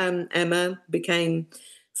with Emma became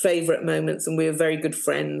favourite moments, and we were very good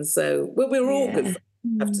friends. So we were all good friends,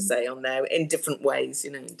 I have to say, on there in different ways,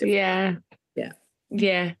 you know.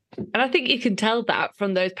 Yeah. And I think you can tell that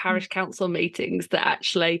from those parish council meetings that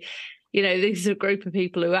actually, you know, this is a group of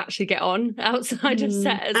people who actually get on outside of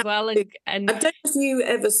set as well. And I don't know if you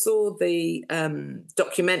ever saw the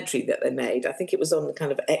documentary that they made. I think it was on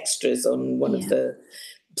kind of extras on one of the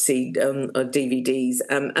or DVDs,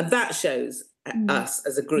 and that shows us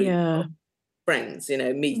as a group of friends, you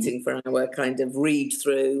know, meeting for our kind of read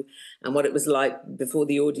through and what it was like before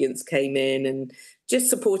the audience came in, and just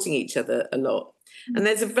supporting each other a lot. And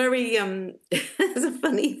there's a very there's a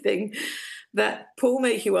funny thing that Paul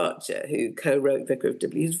Mayhew Archer, who co-wrote Vicar of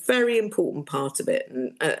Dibley, is a very important part of it,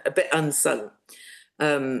 and a bit unsung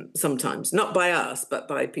sometimes, not by us, but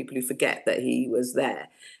by people who forget that he was there.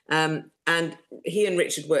 And he and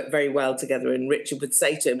Richard worked very well together, and Richard would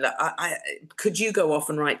say to him, "Look, could you go off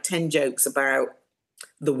and write 10 jokes about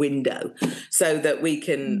the window so that we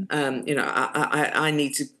can, you know, I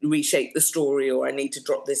need to reshape the story, or I need to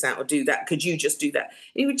drop this out or do that. Could you just do that?"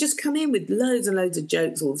 And he would just come in with loads and loads of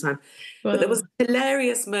jokes all the time. Wow. But there was a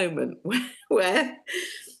hilarious moment where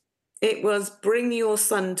it was bring your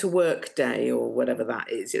son to work day, or whatever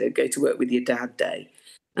that is, you know, go to work with your dad day.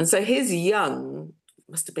 And so his young,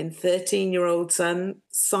 must have been 13-year-old son,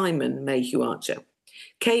 Simon Mayhew Archer,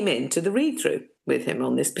 came in to the read-through with him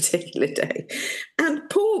on this particular day. And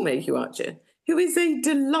Paul Mayhew Archer, who is a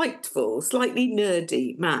delightful, slightly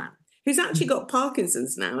nerdy man, who's actually got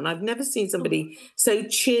Parkinson's now, and I've never seen somebody so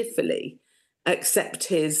cheerfully accept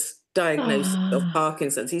his diagnosis of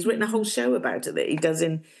Parkinson's. He's written a whole show about it that he does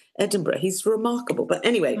in Edinburgh. He's remarkable. But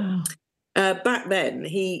anyway, back then,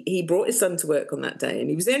 he brought his son to work on that day, and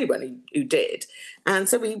he was the only one who did. And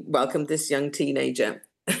so we welcomed this young teenager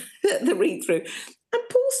at the read-through. And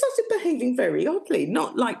Paul started behaving very oddly,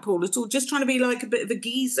 not like Paul at all, just trying to be like a bit of a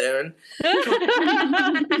geezer and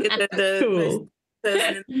the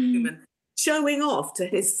person in the human, showing off to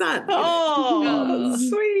his son.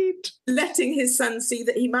 Sweet. Letting his son see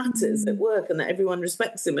that he matters at work and that everyone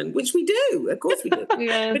respects him, and which we do, of course we do. But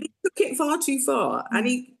he took it far too far, and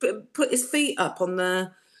he put his feet up on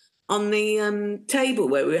the table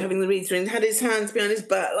where we were having the read-through and had his hands behind his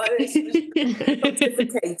back like this. He was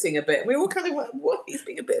pontificating a bit. We were all kind of like, what? He's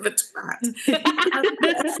being a bit of a twat.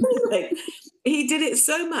 Anyway, he did it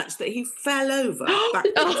so much that he fell over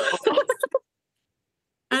backwards.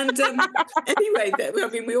 And anyway, I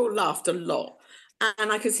mean, we all laughed a lot.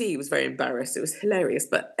 And I could see he was very embarrassed. It was hilarious.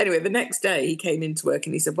 But anyway, the next day he came into work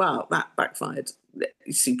and he said, "Wow, that backfired,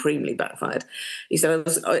 supremely backfired." He said, "I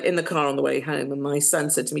was in the car on the way home and my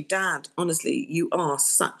son said to me, 'Dad, honestly, you are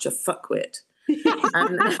such a fuckwit.'"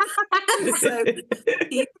 and so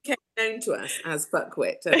he became known to us as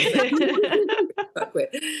Fuckwit.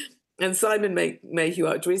 Fuckwit. And Simon Mayhew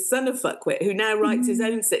Archer is son of Fuckwit, who now writes his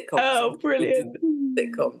own sitcoms. Oh, brilliant.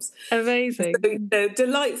 Sitcoms. Amazing. So, you know,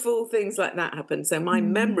 delightful things like that happen. So my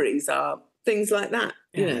memories are things like that.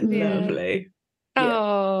 You know. Lovely.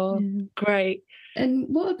 Oh, great. And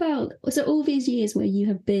what about, so all these years where you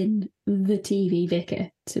have been the TV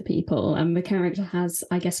vicar to people and the character has,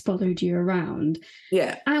 I guess, followed you around.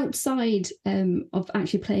 Yeah. Outside of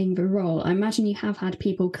actually playing the role, I imagine you have had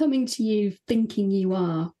people coming to you thinking you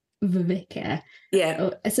are the vicar.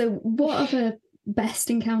 Yeah. So what are the best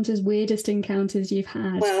encounters, weirdest encounters you've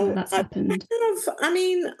had where that's happened?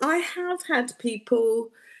 I have had people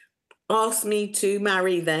ask me to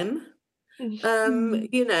marry them.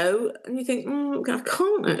 You know, and you think, I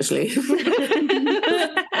can't actually.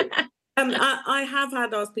 I have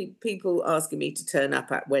had people asking me to turn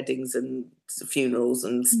up at weddings and funerals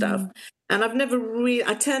and stuff. And I've never really,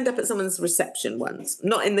 I turned up at someone's reception once,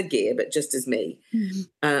 not in the gear, but just as me.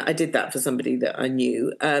 I did that for somebody that I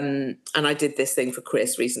knew. And I did this thing for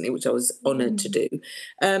Chris recently, which I was honoured to do.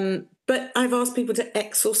 But I've asked people to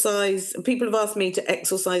exorcise. People have asked me to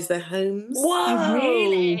exorcise their homes. Whoa,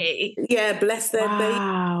 really? Yeah, bless their baby.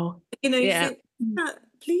 Wow. You know, you think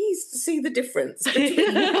pleased to see the difference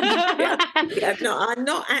between no, I'm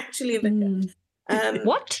not actually a vicar.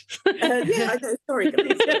 What? I know, sorry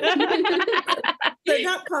guys. So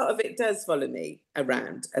that part of it does follow me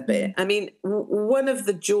around a bit. I mean, one of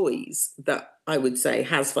the joys that I would say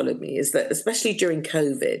has followed me is that, especially during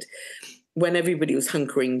COVID, when everybody was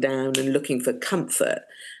hunkering down and looking for comfort,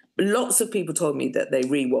 lots of people told me that they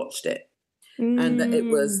rewatched it and that it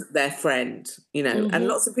was their friend, and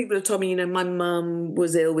lots of people have told me, my mum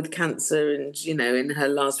was ill with cancer and, in her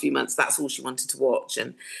last few months, that's all she wanted to watch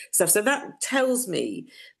and stuff. So that tells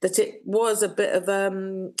me that it was a bit of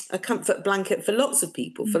a comfort blanket for lots of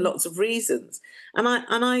people for lots of reasons. And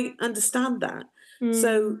I understand that.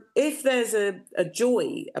 So if there's a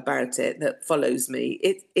joy about it that follows me,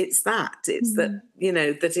 it's that. It's that,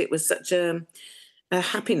 that it was such a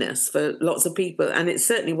happiness for lots of people, and it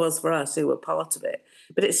certainly was for us who were part of it.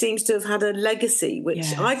 But it seems to have had a legacy,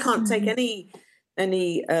 which I can't take any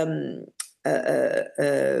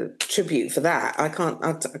tribute for that. I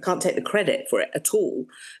can't take the credit for it at all.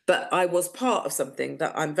 But I was part of something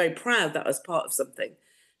that I'm very proud that I was part of something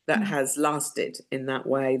that has lasted in that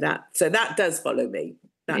way. So that does follow me.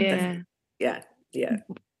 Yeah.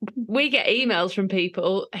 We get emails from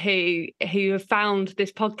people who have found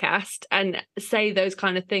this podcast and say those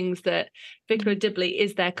kind of things, that Vicar of Dibley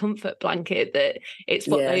is their comfort blanket, that it's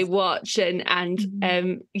what they watch, and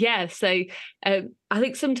so I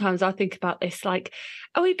think sometimes I think about this, like,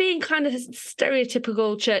 are we being kind of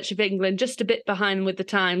stereotypical Church of England, just a bit behind with the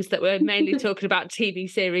times, that we're mainly talking about TV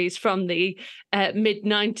series from the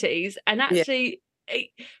mid-90s, and actually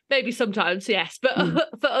maybe sometimes, yes, but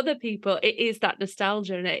for other people it is that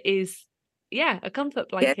nostalgia, and it is a comfort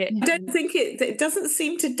blanket. I don't think it doesn't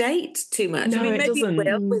seem to date too much. No, I mean, maybe it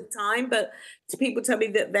will with time, but people tell me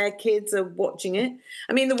that their kids are watching it.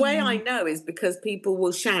 I mean, the way I know is because people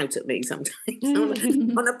will shout at me sometimes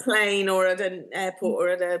on a plane or at an airport or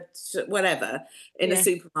at a whatever in a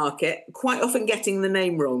supermarket, quite often getting the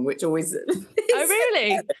name wrong, which always Oh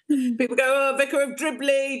really? People go, Vicar of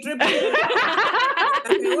Dibley.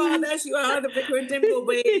 Oh, there you are, the Vicar of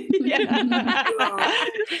Dimbleby.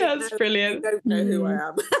 That's brilliant. I don't know who I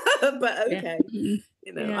am, but okay.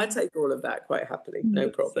 I take all of that quite happily, no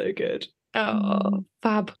problem. So good. Oh,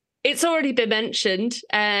 fab. It's already been mentioned,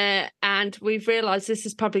 and we've realised this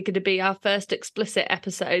is probably going to be our first explicit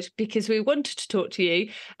episode, because we wanted to talk to you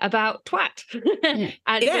about twat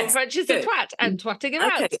and your French is a twat and twatting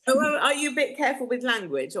about. Okay. Oh, are you a bit careful with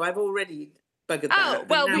language? Or I've already buggered that. Oh,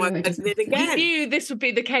 well, we knew this would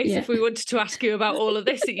be the case if we wanted to ask you about all of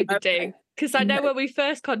this that you've been doing. Because I know when we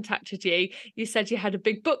first contacted you, you said you had a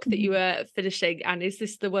big book that you were finishing, and is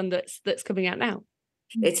this the one that's coming out now?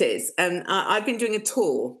 It is. I've been doing a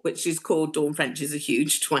tour, which is called Dawn French is a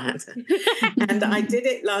Huge Twat. And I did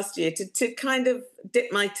it last year to kind of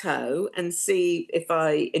dip my toe and see if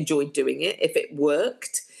I enjoyed doing it, if it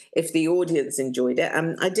worked, if the audience enjoyed it.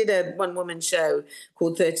 I did a one-woman show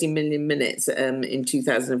called 30 Million Minutes in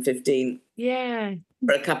 2015. Yeah.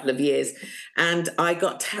 For a couple of years, and I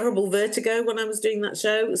got terrible vertigo when I was doing that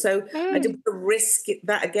show. So I didn't risk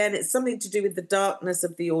that again. It's something to do with the darkness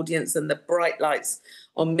of the audience and the bright lights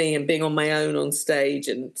on me and being on my own on stage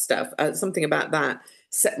and stuff. Something about that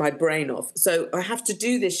set my brain off. So I have to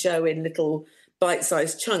do this show in little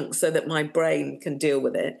bite-sized chunks so that my brain can deal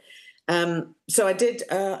with it. So I did,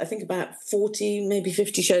 I think about 40, maybe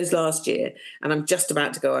 50 shows last year, and I'm just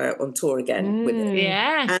about to go out on tour again with it.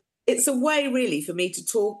 Yeah. And it's a way really for me to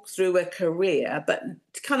talk through a career, but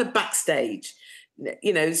kind of backstage,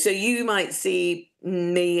 so you might see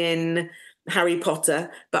me in Harry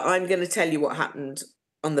Potter, but I'm going to tell you what happened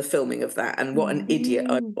on the filming of that and what an idiot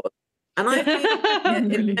I was. And I've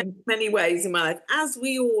been in many ways in my life, as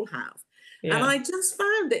we all have. Yeah. And I just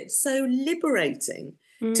found it so liberating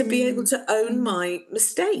to be able to own my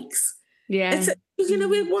mistakes. Yeah. It's,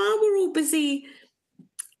 while we're all busy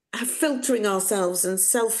filtering ourselves and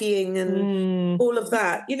selfieing and all of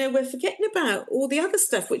that, we're forgetting about all the other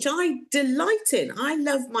stuff, which I delight in. I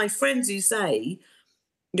love my friends who say,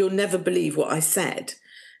 you'll never believe what I said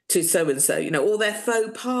to so-and-so, all their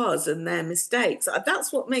faux pas and their mistakes.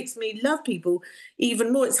 That's what makes me love people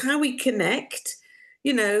even more. It's how we connect.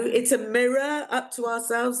 It's a mirror up to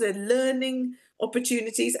ourselves. They're learning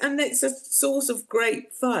opportunities, and it's a source of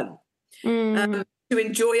great fun. To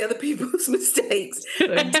enjoy other people's mistakes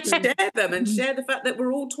and to share them and share the fact that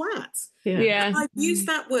we're all twats. Yeah. And I've used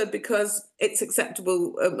that word because it's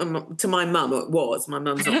acceptable to my mum. It was. My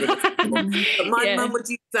mum's not really acceptable. But my mum would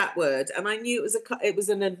use that word, and I knew it was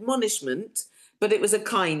an admonishment, but it was a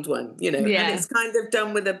kind one, And it's kind of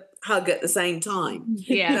done with hug at the same time.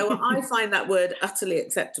 Yeah. So I find that word utterly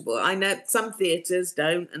acceptable. I know some theatres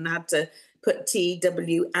don't and had to put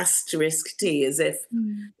TW*T as if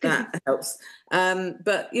that helps.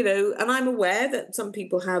 But, you know, and I'm aware that some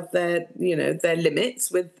people have their, you know, their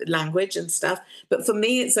limits with language and stuff. But for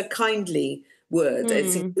me, it's a kindly word.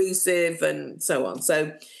 It's inclusive and so on.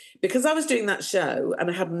 So because I was doing that show and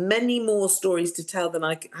I had many more stories to tell than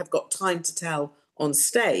I have got time to tell on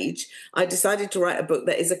stage, I decided to write a book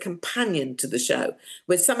that is a companion to the show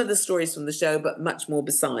with some of the stories from the show, but much more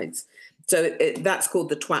besides. So that's called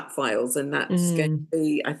The Twat Files, and that's going to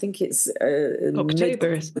be, I think it's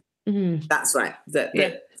October. That's right.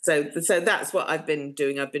 So that's what I've been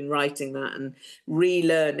doing. I've been writing that and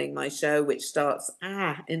relearning my show, which starts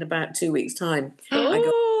in about 2 weeks' time.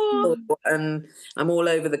 And I'm all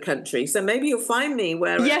over the country, so maybe you'll find me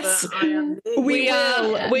wherever I am. We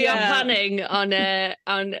are planning on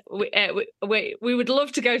we would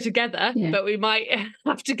love to go together, but we might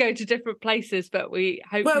have to go to different places, but we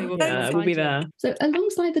hopefully we'll be there. So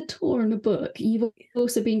alongside the tour and the book, you've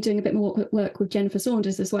also been doing a bit more work with Jennifer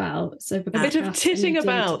Saunders as well. So a bit of titting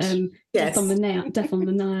about. Death on the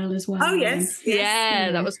Nile as well. Oh yes.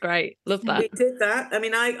 Yeah, that was great. Love that. We did that. I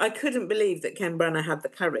mean, I couldn't believe that Ken Branagh had the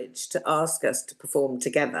courage to ask us to perform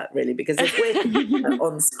together, really, because if we're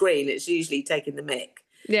on screen, it's usually taking the mick.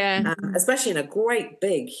 Yeah. Especially in a great,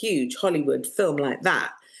 big, huge Hollywood film like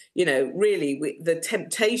that. You know, really, the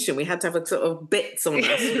temptation, we had to have a sort of bits on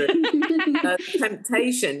us. The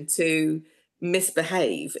temptation to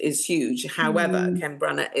misbehave is huge. However, Ken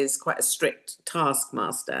Branagh is quite a strict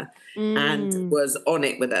taskmaster and was on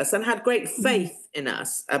it with us and had great faith in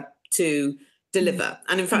us to deliver.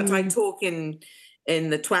 And in fact, I talk in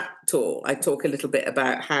the Twat tour, I talk a little bit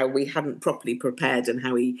about how we hadn't properly prepared and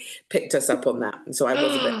how he picked us up on that. And so I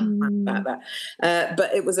was a bit mad about that.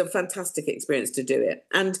 But it was a fantastic experience to do it.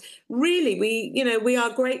 And really, we are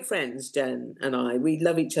great friends, Jen and I. We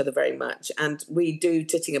love each other very much. And we do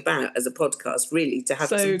Titting About as a podcast, really, to have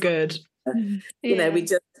so good. You know, we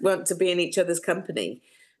just want to be in each other's company.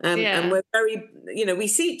 And we're very, we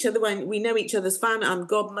see each other when we know each other's fan. I'm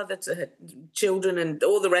godmother to her children and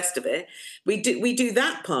all the rest of it. We do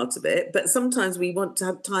that part of it, but sometimes we want to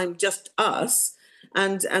have time just us.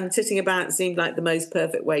 And Titting About seemed like the most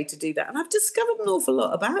perfect way to do that. And I've discovered an awful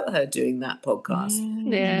lot about her doing that podcast.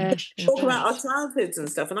 Yeah, talk about our childhoods and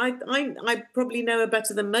stuff. And I probably know her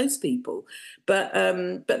better than most people, but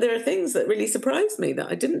there are things that really surprised me that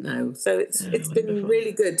I didn't know. So it's been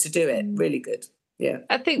really good to do it. Really good. Yeah,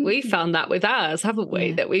 I think we found that with ours, haven't we?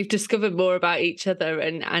 Yeah. That we've discovered more about each other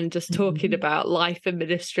and just talking about life and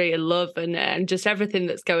ministry and love and just everything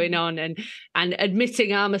that's going on and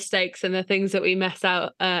admitting our mistakes and the things that we mess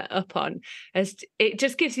up on. As it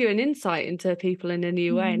just gives you an insight into people in a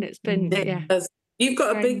new way, and it's been You've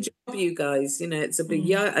got a big job, you guys. It's a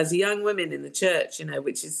big as young women in the church.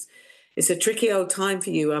 Which is it's a tricky old time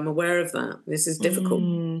for you. I'm aware of that. This is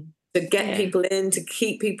difficult. To get people in, to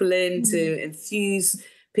keep people in, to enthuse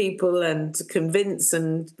people and to convince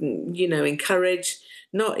and, encourage.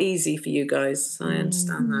 Not easy for you guys. I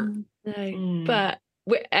understand that. No, but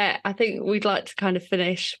I think we'd like to kind of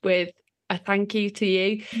finish with a thank you to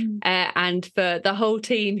you and for the whole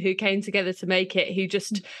team who came together to make it, who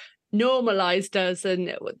just normalised us,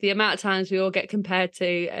 and the amount of times we all get compared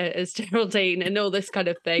to as Geraldine and all this kind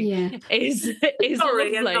of thing is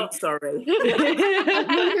sorry, lovely. I'm not sorry. One of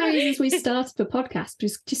the reasons we started the podcast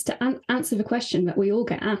was just to answer the question that we all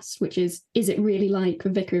get asked, which is it really like the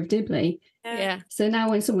Vicar of Dibley? Yeah. So now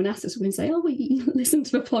when someone asks us, we can say, we listen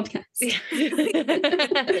to the podcast.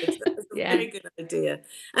 That's a very good idea.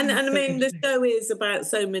 And I mean, the show is about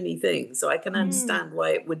so many things, so I can understand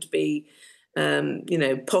why it would be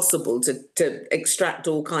possible to extract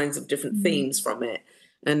all kinds of different themes from it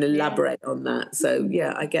and elaborate on that. So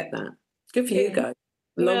I get that. Good for you guys.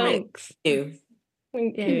 Thanks.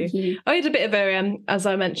 Thank you. I had a bit of a, as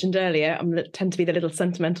I mentioned earlier, I tend to be the little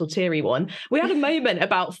sentimental, teary one. We had a moment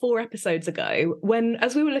about 4 episodes ago when,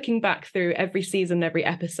 as we were looking back through every season, every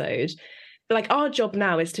episode, like our job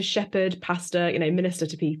now is to shepherd, pastor, minister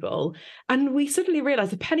to people. And we suddenly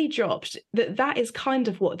realised the penny dropped that is kind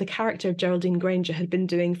of what the character of Geraldine Granger had been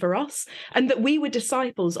doing for us, and that we were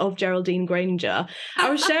disciples of Geraldine Granger. I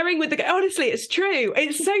was sharing with honestly, it's true. It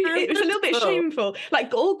was a little bit shameful.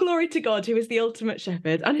 Like, all glory to God, who is the ultimate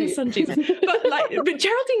shepherd, and his son Jesus. But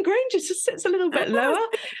Geraldine Granger just sits a little bit lower.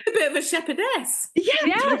 A bit of a shepherdess. Yeah,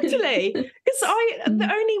 totally. Because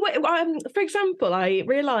the only way, for example, I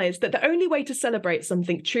realised that the only way way to celebrate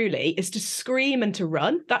something truly is to scream and to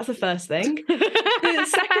run. That's the first thing. The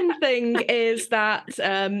second thing is that,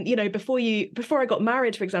 before I got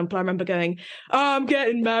married, for example, I remember going, I'm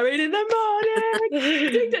getting married in the morning. Do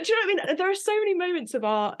you know what I mean? There are so many moments of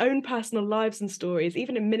our own personal lives and stories,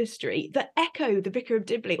 even in ministry, that echo the Vicar of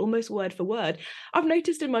Dibley almost word for word. I've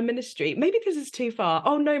noticed in my ministry, maybe this is too far.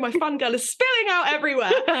 Oh no, my fangirl is spilling out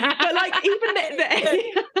everywhere. But like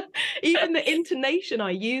even the intonation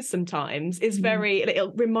I use sometimes is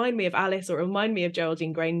it'll remind me of Alice, or it'll remind me of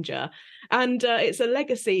Geraldine Granger. And it's a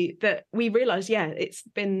legacy that we realise, it's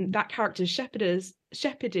been that character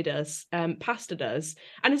shepherded us, pastored us,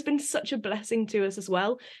 and has been such a blessing to us as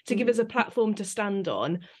well, to give us a platform to stand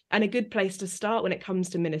on and a good place to start when it comes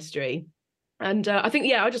to ministry. And I think,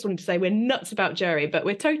 I just wanted to say we're nuts about Jerry, but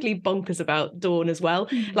we're totally bonkers about Dawn as well.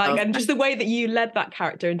 And just the way that you led that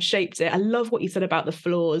character and shaped it. I love what you said about the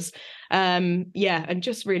flaws. And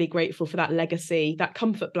just really grateful for that legacy, that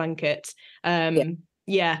comfort blanket. Good.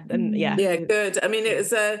 I mean,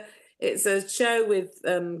 it's a show with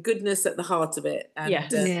goodness at the heart of it.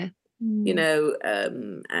 And,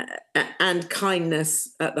 and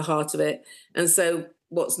kindness at the heart of it. And so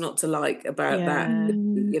what's not to like about that,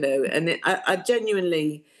 and I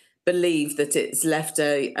genuinely believe that it's left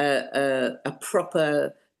a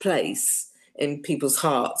proper place in people's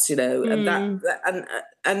hearts, and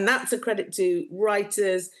that's a credit to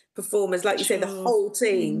writers, performers, like you say, the whole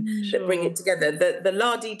team that bring it together. The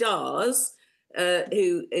la-di-das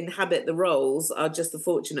who inhabit the roles are just the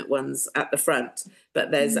fortunate ones at the front, but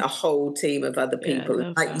there's a whole team of other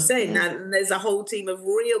people, like you say, and there's a whole team of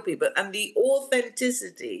real people, and the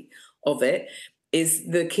authenticity of it is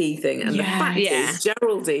the key thing. And the fact is,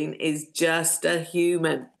 Geraldine is just a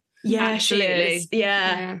human. Yeah, she is.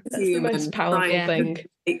 That's human, the most powerful thing.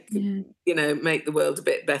 Make the world a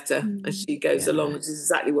bit better as she goes along, which is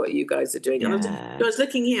exactly what you guys are doing. And I was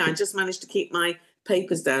looking here, I just managed to keep my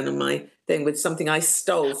papers down on my thing with something I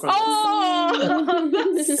stole from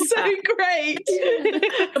that's so great.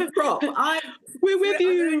 A prop. We're with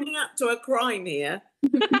you. I'm owning up to a crime here.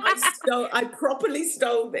 I properly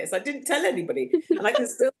stole this. I didn't tell anybody, and I can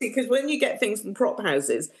still see, because when you get things from prop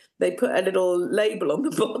houses, they put a little label on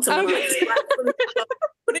the bottom. And I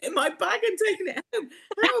put it in my bag and taken it home.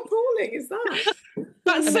 How appalling is that?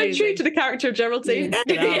 That's amazing. So true to the character of Geraldine. I'm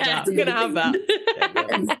gonna have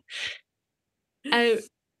that.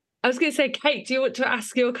 I was going to say, Kate, do you want to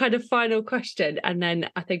ask your kind of final question? And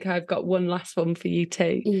then I think I've got one last one for you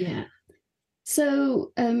too. Yeah.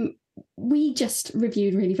 So we just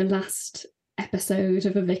reviewed really the last episode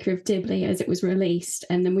of A Vicar of Dibley as it was released.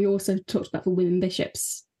 And then we also talked about the Women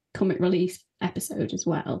Bishops comic relief episode as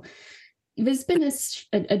well. There's been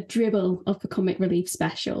a dribble of the comic relief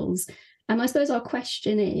specials. And I suppose our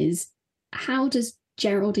question is, how does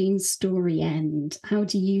Geraldine's story end? How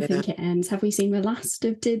do you think it ends? Have we seen the last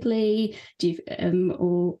of Dibley?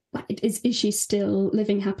 Or is she still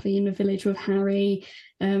living happily in the village with Harry?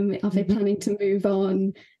 Are they planning to move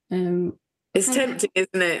on? It's tempting,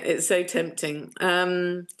 isn't it? It's so tempting.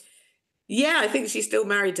 I think she's still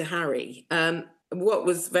married to Harry. What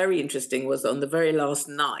was very interesting was on the very last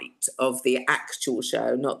night of the actual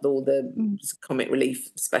show, not all the comic relief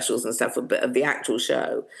specials and stuff, but of the actual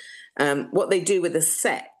show. What they do with the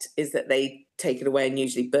set is that they take it away and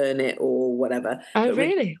usually burn it or whatever. Oh, but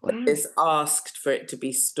really? Wow. It's asked for it to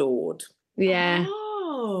be stored. Yeah.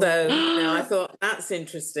 So I thought, that's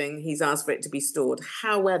interesting. He's asked for it to be stored.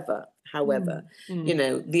 However,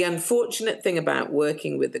 the unfortunate thing about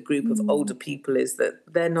working with a group of older people is that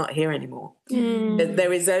they're not here anymore.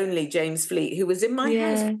 There is only James Fleet, who was in my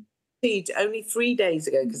house only 3 days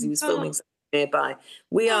ago because he was filming something nearby.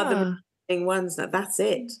 We are the remaining ones now. That's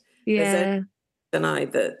it. There's only and I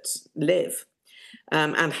that live,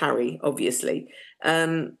 and Harry, obviously.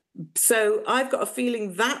 So I've got a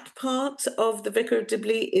feeling that part of the Vicar of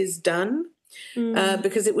Dibley is done,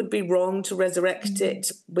 because it would be wrong to resurrect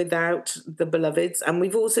it without the beloveds. And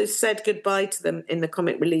we've also said goodbye to them in the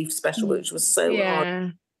comic relief special, which was so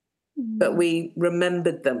hard. But we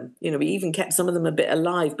remembered them. We even kept some of them a bit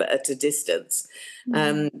alive, but at a distance.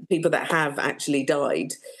 People that have actually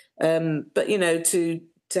died. But,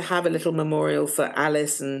 to have a little memorial for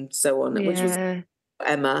Alice and so on, which was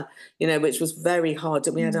Emma, which was very hard.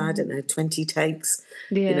 And we had, 20 takes,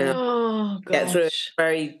 get through it.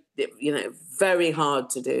 Very, very hard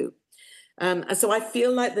to do. And so I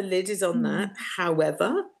feel like the lid is on that.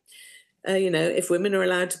 However, if women are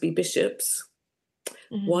allowed to be bishops,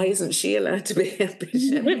 why isn't she allowed to be a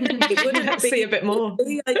bishop? It wouldn't see a bit more.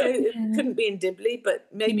 It couldn't be in Dibley, but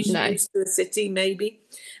maybe she moves to a city. Maybe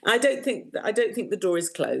I don't think the door is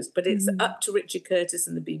closed, but it's up to Richard Curtis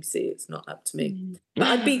and the BBC. It's not up to me. But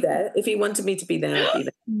I'd be there if he wanted me to be there. I'd be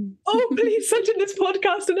there. Oh, please send in this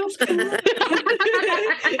podcast and ask him.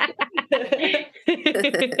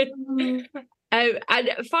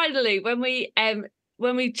 And finally,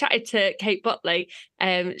 when we chatted to Kate Botley,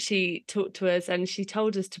 she talked to us and she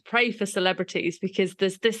told us to pray for celebrities because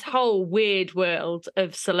there's this whole weird world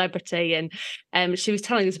of celebrity, and she was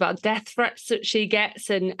telling us about death threats that she gets,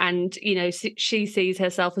 and you know, she sees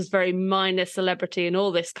herself as very minor celebrity and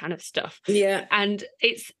all this kind of stuff. Yeah, and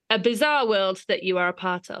it's a bizarre world that you are a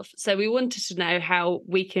part of. So we wanted to know how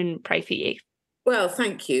we can pray for you. Well,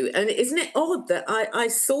 thank you. And isn't it odd that I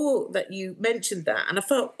saw that you mentioned that, and I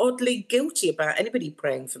felt oddly guilty about anybody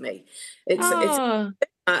praying for me. I thought,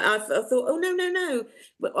 oh, no.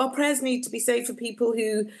 Our prayers need to be saved for people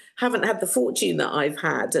who haven't had the fortune that I've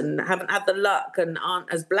had and haven't had the luck and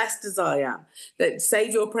aren't as blessed as I am. That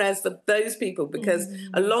save your prayers for those people, because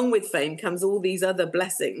along with fame comes all these other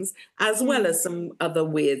blessings, as well as some other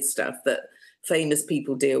weird stuff that famous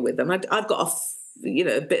people deal with. And I've got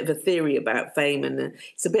a bit of a theory about fame, and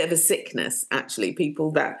it's a bit of a sickness, actually.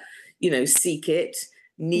 People that, seek it,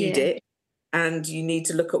 need it, and you need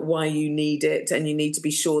to look at why you need it, and you need to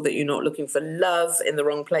be sure that you're not looking for love in the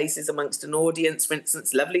wrong places amongst an audience. For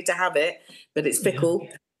instance, lovely to have it, but it's fickle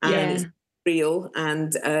and it's real,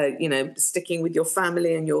 and sticking with your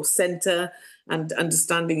family and your centre and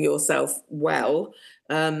understanding yourself well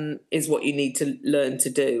is what you need to learn to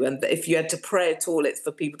do. And if you had to pray at all, it's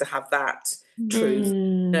for people to have that truth,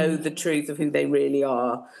 know the truth of who they really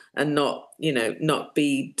are, and not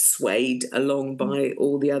be swayed along by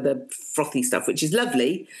all the other frothy stuff, which is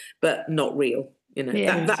lovely but not real.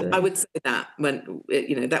 That I would say that when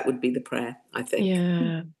that would be the prayer, I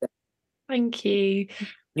think. Thank you.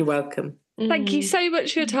 You're welcome. Thank you so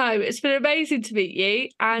much for your time. It's been amazing to meet you,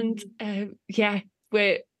 and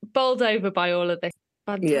we're bowled over by all of this.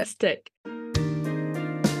 Fantastic.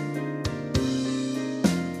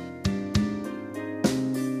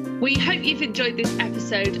 We hope you've enjoyed this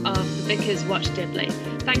episode of The Vicar's Watch Dibley.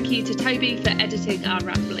 Thank you to Toby for editing our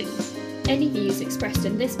ramblings. Any views expressed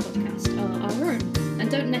in this podcast are our own and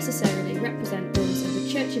don't necessarily represent those of the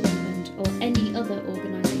Church of England or any other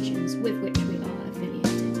organisations with which we are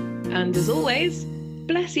affiliated. And as always,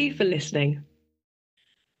 bless you for listening.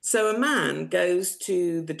 So a man goes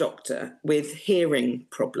to the doctor with hearing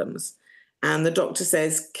problems, and the doctor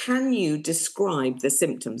says, "Can you describe the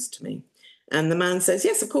symptoms to me?" And the man says,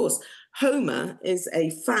 "Yes, of course. Homer is a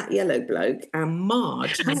fat yellow bloke, and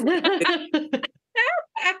Marge has..."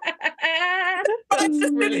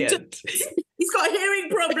 That's brilliant. He's got hearing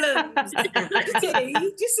problems. Do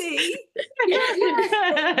you see?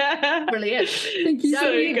 Yeah. Brilliant. Thank you.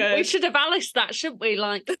 So good. We should have Alice that, shouldn't we?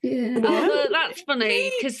 Oh, that's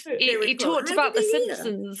funny, because he talked about The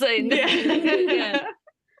Simpsons.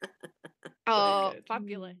 Oh,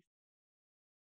 fabulous.